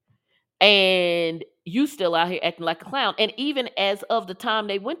 And you still out here acting like a clown. And even as of the time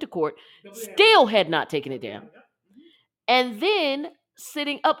they went to court, still had not taken it down. and then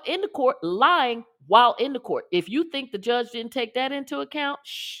sitting up in the court lying while in the court. If you think the judge didn't take that into account,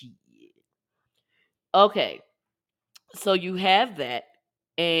 shit. Okay, so you have that,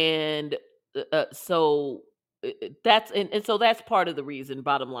 and so and so that's part of the reason,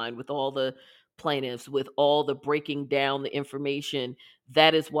 bottom line, with all the plaintiffs, with all the breaking down the information,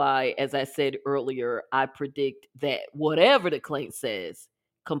 that is why, as I said earlier, I predict that whatever the complaint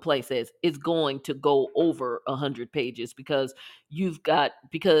says is going to go over 100 pages, because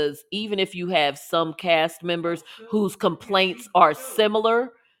because even if you have some cast members whose complaints are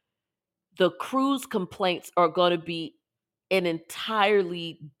similar, the crew's complaints are going to be an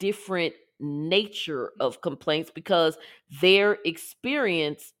entirely different nature of complaints, because their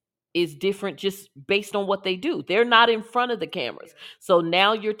experience is different just based on what they do. They're not in front of the cameras. So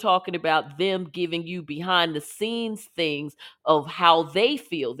now you're talking about them giving you behind the scenes things of how they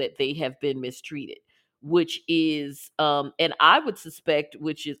feel that they have been mistreated, which is and I would suspect,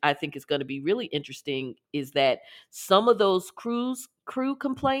 which is I think is going to be really interesting, is that some of those crew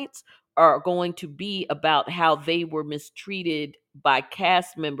complaints are going to be about how they were mistreated by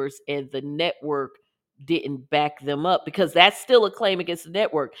cast members and the network didn't back them up, because that's still a claim against the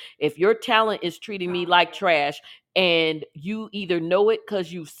network. If your talent is treating me like trash, and you either know it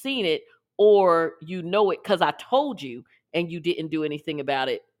because you've seen it, or you know it because I told you and you didn't do anything about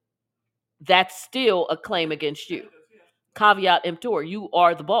it, that's still a claim against you. Caveat emptor, you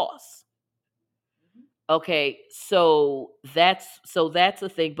are the boss. Okay, so that's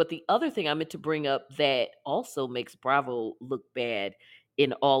the thing. But the other thing I meant to bring up that also makes Bravo look bad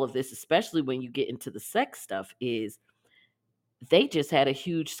in all of this, especially when you get into the sex stuff, is they just had a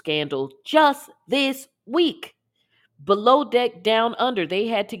huge scandal just this week. Below Deck Down Under, they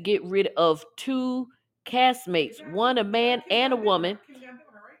had to get rid of two castmates, one a man and a woman.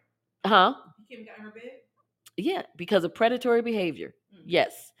 Huh? Yeah, because of predatory behavior.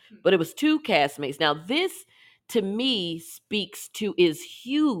 Yes. But it was two castmates. Now, this to me speaks to, is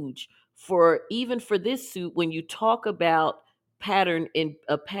huge for, even for this suit, when you talk about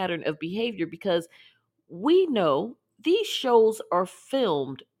a pattern of behavior, because we know these shows are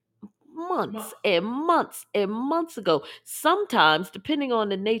filmed months and months and months ago. Sometimes, depending on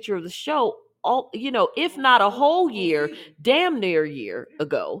the nature of the show, all, if not a whole year, damn near a year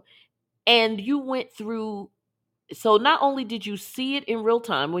ago. And you went through, so not only did you see it in real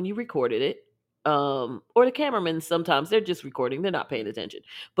time when you recorded it, or the cameramen, sometimes they're just recording, they're not paying attention,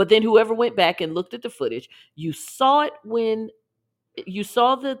 but then whoever went back and looked at the footage, you saw it when you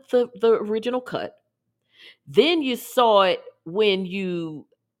saw the original cut, then you saw it when you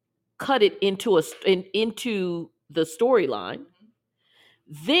cut it into the storyline,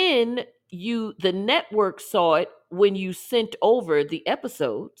 then the network saw it when you sent over the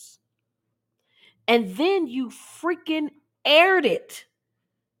episodes, and then you freaking aired it.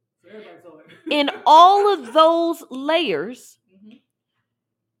 In all of those layers,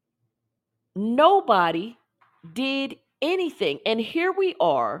 nobody did anything. And here we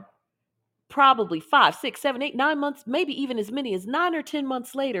are, probably 5, 6, 7, 8, 9 months, maybe even as many as 9 or 10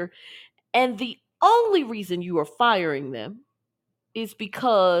 months later. And the only reason you are firing them is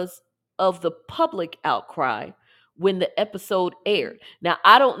because of the public outcry when the episode aired. Now,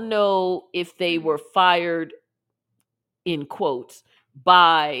 I don't know if they were fired, in quotes,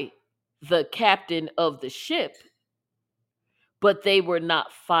 by the captain of the ship, but they were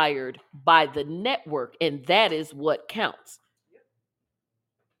not fired by the network, and that is what counts.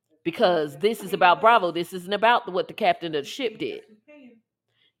 Because this is about Bravo. This isn't about what the captain of the ship did.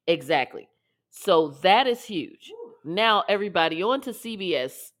 Exactly. So that is huge. Now, everybody, on to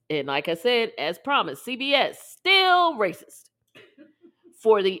CBS. And like I said, as promised, CBS still racist.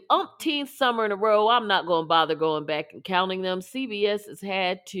 For the umpteenth summer in a row, I'm not going to bother going back and counting them. CBS has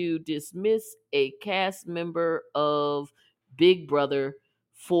had to dismiss a cast member of Big Brother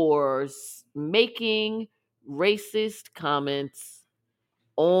for making racist comments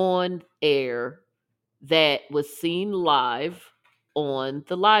on air that was seen live on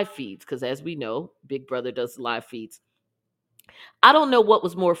the live feeds. Because as we know, Big Brother does live feeds. I don't know what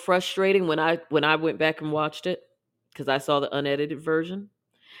was more frustrating when I went back and watched it, because I saw the unedited version.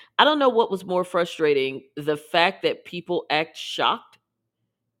 I don't know what was more frustrating, the fact that people act shocked,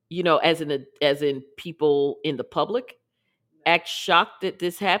 as in people in the public act shocked that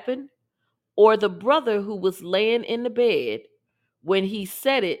this happened, or the brother who was laying in the bed when he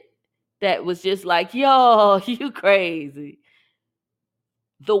said it, that was just like, yo, you crazy.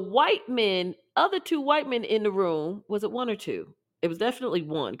 The white men, other two white men in the room, was it one or two? It was definitely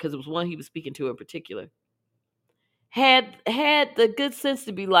one, because it was one he was speaking to in particular. Had the good sense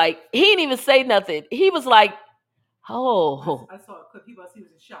to be like, he didn't even say nothing. He was like, Oh, I saw a clip. He was in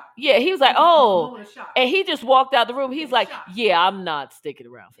shock. Yeah, he was like, He was in a oh, moment of shock. and he just walked out the room. He's Yeah, like, shock. yeah, I'm not sticking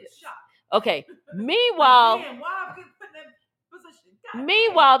around for It's this. shock. Okay. Like, Meanwhile, damn, why am I getting put in that position? God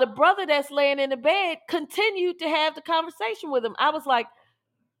meanwhile, the brother that's laying in the bed continued to have the conversation with him. I was like,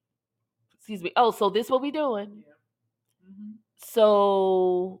 excuse me. Oh, so this what we doing? Yeah. Mm-hmm.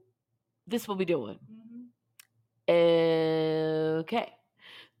 So this what we doing? Mm-hmm. Okay.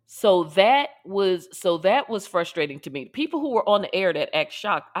 So that was frustrating to me. People who were on the air that act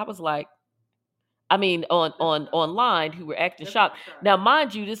shocked, I was like, I mean, on online who were acting shocked. Now,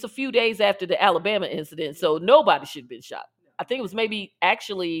 mind you, this a few days after the Alabama incident, so nobody should have been shocked. I think it was maybe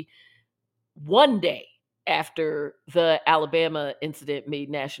actually one day after the Alabama incident made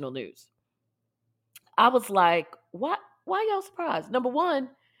national news. I was like, what? Why y'all surprised? Number one,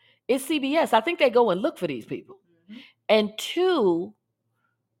 it's CBS. I think they go and look for these people. Mm-hmm. And two,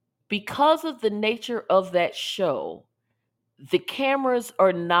 because of the nature of that show, the cameras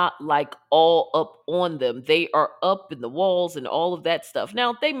are not like all up on them. They are up in the walls and all of that stuff.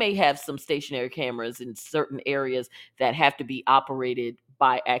 Now, they may have some stationary cameras in certain areas that have to be operated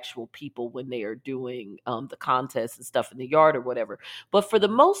by actual people when they are doing the contests and stuff in the yard or whatever. But for the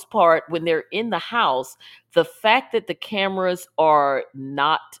most part, when they're in the house, the fact that the cameras are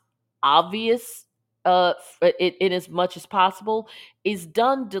not obvious in as much as possible is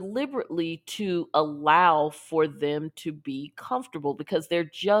done deliberately to allow for them to be comfortable because they're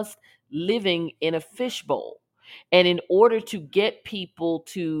just living in a fishbowl. And in order to get people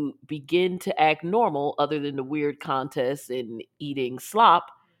to begin to act normal, other than the weird contests and eating slop,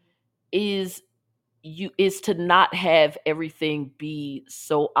 is to not have everything be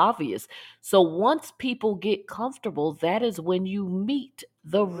so obvious. So once people get comfortable, that is when you meet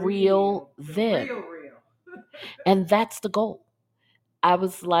the real them. Real. And that's the goal. I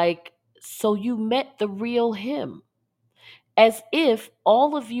was like, so you met the real him. As if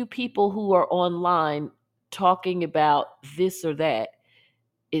all of you people who are online talking about this or that,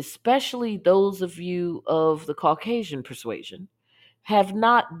 especially those of you of the Caucasian persuasion, have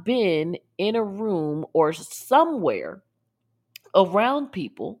not been in a room or somewhere around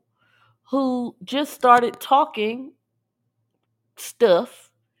people who just started talking stuff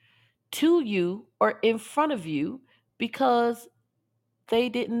to you or in front of you because they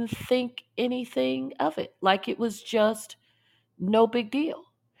didn't think anything of it. Like it was just no big deal.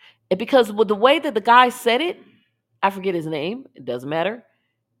 And because with the way that the guy said it, I forget his name, it doesn't matter.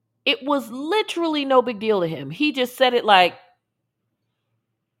 It was literally no big deal to him. He just said it like,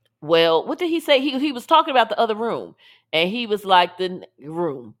 well, what did he say? He was talking about the other room, and he was like the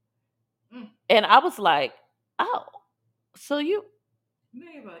room. And I was like, oh, so You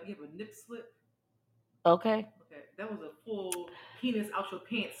have a nip slip. Okay. Okay, that was a full penis out your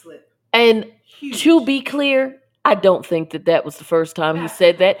pants slip. And Huge. to be clear, I don't think that was the first time he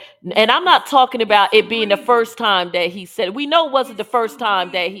said that. And I'm not talking about it being the first time that he said it. We know it wasn't the first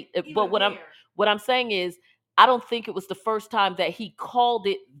time that he, but what I'm saying is, I don't think it was the first time that he called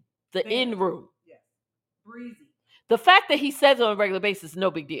it the in room. Yes. Breezy. The fact that he says it on a regular basis is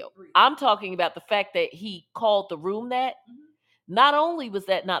no big deal. I'm talking about the fact that he called the room that. Mm-hmm. Not only was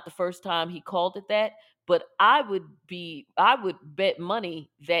that not the first time he called it that, but I would bet money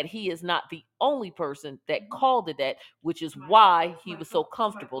that he is not the only person that called it that, which is why he was so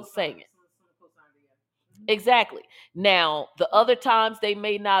comfortable saying it. Exactly. Now, the other times they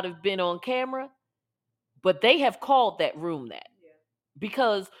may not have been on camera, but they have called that room that.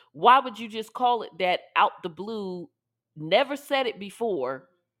 Because why would you just call it that out the blue, never said it before,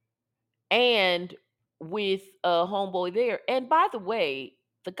 and with a homeboy there? And by the way,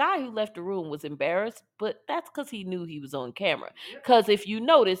 the guy who left the room was embarrassed, but that's because he knew he was on camera. Because if you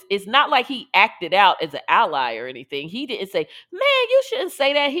notice, it's not like he acted out as an ally or anything. He didn't say, man, you shouldn't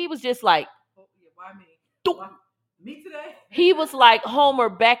say that. He was just like, why me? Why? Me today? He was like Homer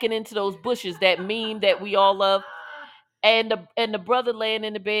backing into those bushes, that meme that we all love. And the brother laying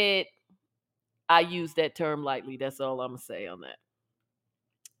in the bed, I use that term lightly. That's all I'm gonna say on that.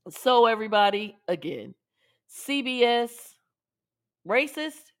 So everybody, again, CBS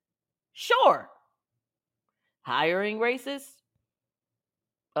racist? Sure. Hiring racists?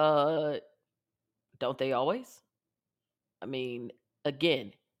 Uh, don't they always? I mean,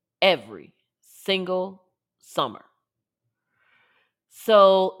 again, every single summer.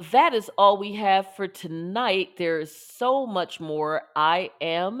 So that is all we have for tonight. There is so much more. I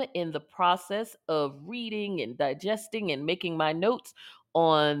am in the process of reading and digesting and making my notes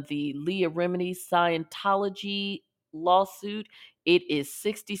on the Leah Remini Scientology lawsuit. It is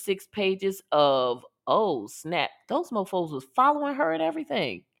 66 pages of, oh snap, those mofos was following her and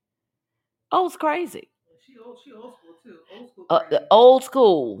everything. Oh, it's crazy. She old school too. Old school The crazy. old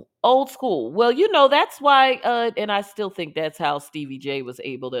school, old school. Well, that's why, and I still think that's how Stevie J was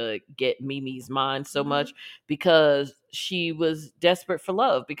able to get Mimi's mind so much, because she was desperate for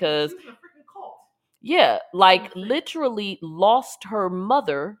love. Because she was in a freaking cult. yeah, like literally lost her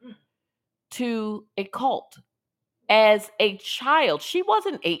mother to a cult as a child. She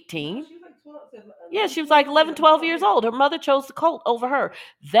wasn't 18. No, she was like 12. Yeah, she was like 11, 12 years old. Her mother chose the cult over her.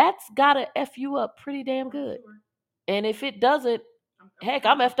 That's gotta F you up pretty damn good. And if it doesn't, heck,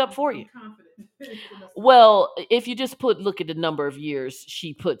 I'm effed up for you. Well, if you just look at the number of years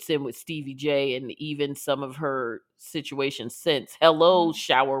she puts in with Stevie J, and even some of her situations since. Hello,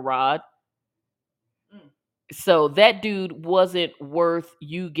 Shower Rod. So that dude wasn't worth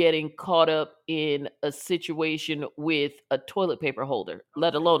you getting caught up in a situation with a toilet paper holder,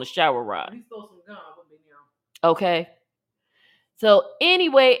 let alone a shower rod. He stole some gum. Okay. So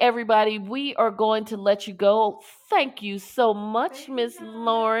anyway, everybody, we are going to let you go. Thank you so much, Miss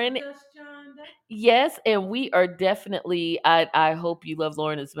Lauren. Yes, and we are definitely, I hope you love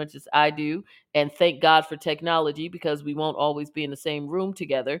Lauren as much as I do. And thank God for technology, because we won't always be in the same room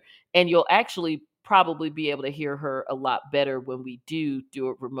together. And you'll actually probably be able to hear her a lot better when we do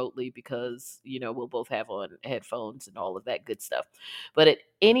it remotely, because we'll both have on headphones and all of that good stuff. But at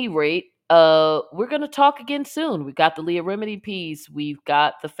any rate, we're gonna talk again soon. We got the Leah Remedy piece, we've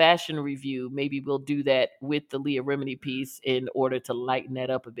got the fashion review. Maybe we'll do that with the Leah Remedy piece in order to lighten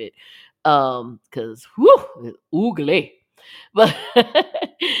that up a bit, because whoo, oogly. But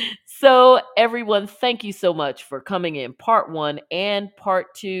so everyone, thank you so much for coming in, part 1 and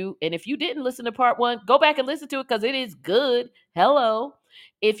part 2. And if you didn't listen to part 1, go back and listen to it, because it is good. Hello.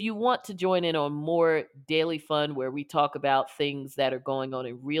 If you want to join in on more daily fun where we talk about things that are going on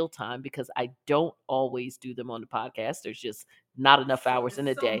in real time, because I don't always do them on the podcast, there's just not enough hours in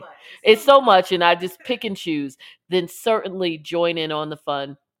a day. It's so much, and I just pick and choose. Then certainly join in on the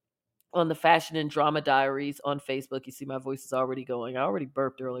fun on the Fashion and Drama Diaries on Facebook. You see my voice is already going. I already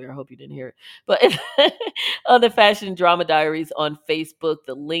burped earlier. I hope you didn't hear it. But on the Fashion and Drama Diaries on Facebook,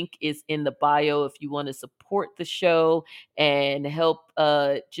 the link is in the bio if you want to support the show and help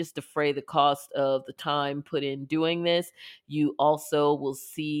just defray the cost of the time put in doing this. You also will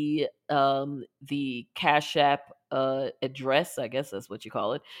see the Cash App address, I guess that's what you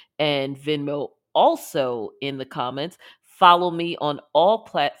call it, and Venmo also in the comments. Follow me on all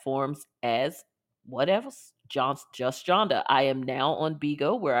platforms as what else? Just Jonda. I am now on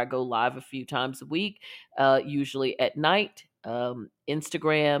Bigo, where I go live a few times a week, usually at night.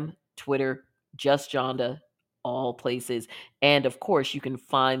 Instagram, Twitter, Just Jonda, all places. And of course, you can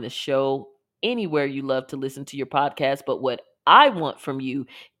find the show anywhere you love to listen to your podcast. But what I want from you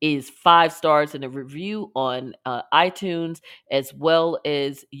is 5 stars and a review on iTunes, as well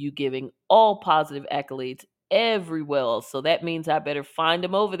as you giving all positive accolades everywhere else. So that means I better find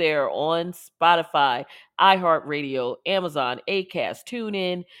them over there on Spotify, iHeartRadio, Amazon, Acast,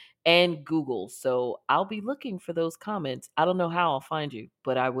 TuneIn, and Google. So I'll be looking for those comments. I don't know how I'll find you,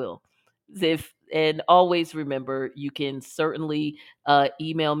 but I will. If and always remember, you can certainly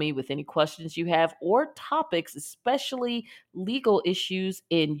email me with any questions you have or topics, especially legal issues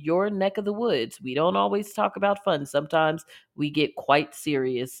in your neck of the woods. We don't always talk about fun. Sometimes we get quite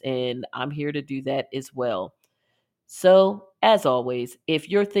serious, and I'm here to do that as well. So, as always, if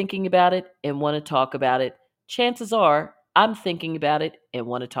you're thinking about it and want to talk about it, chances are I'm thinking about it and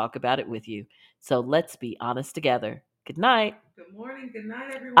want to talk about it with you. So let's be honest together. Good night. Good morning. Good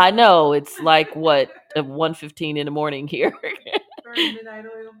night, everyone. I know it's like what 1:15 in the morning here. Midnight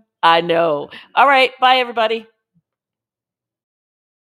oil. I know. All right. Bye, everybody.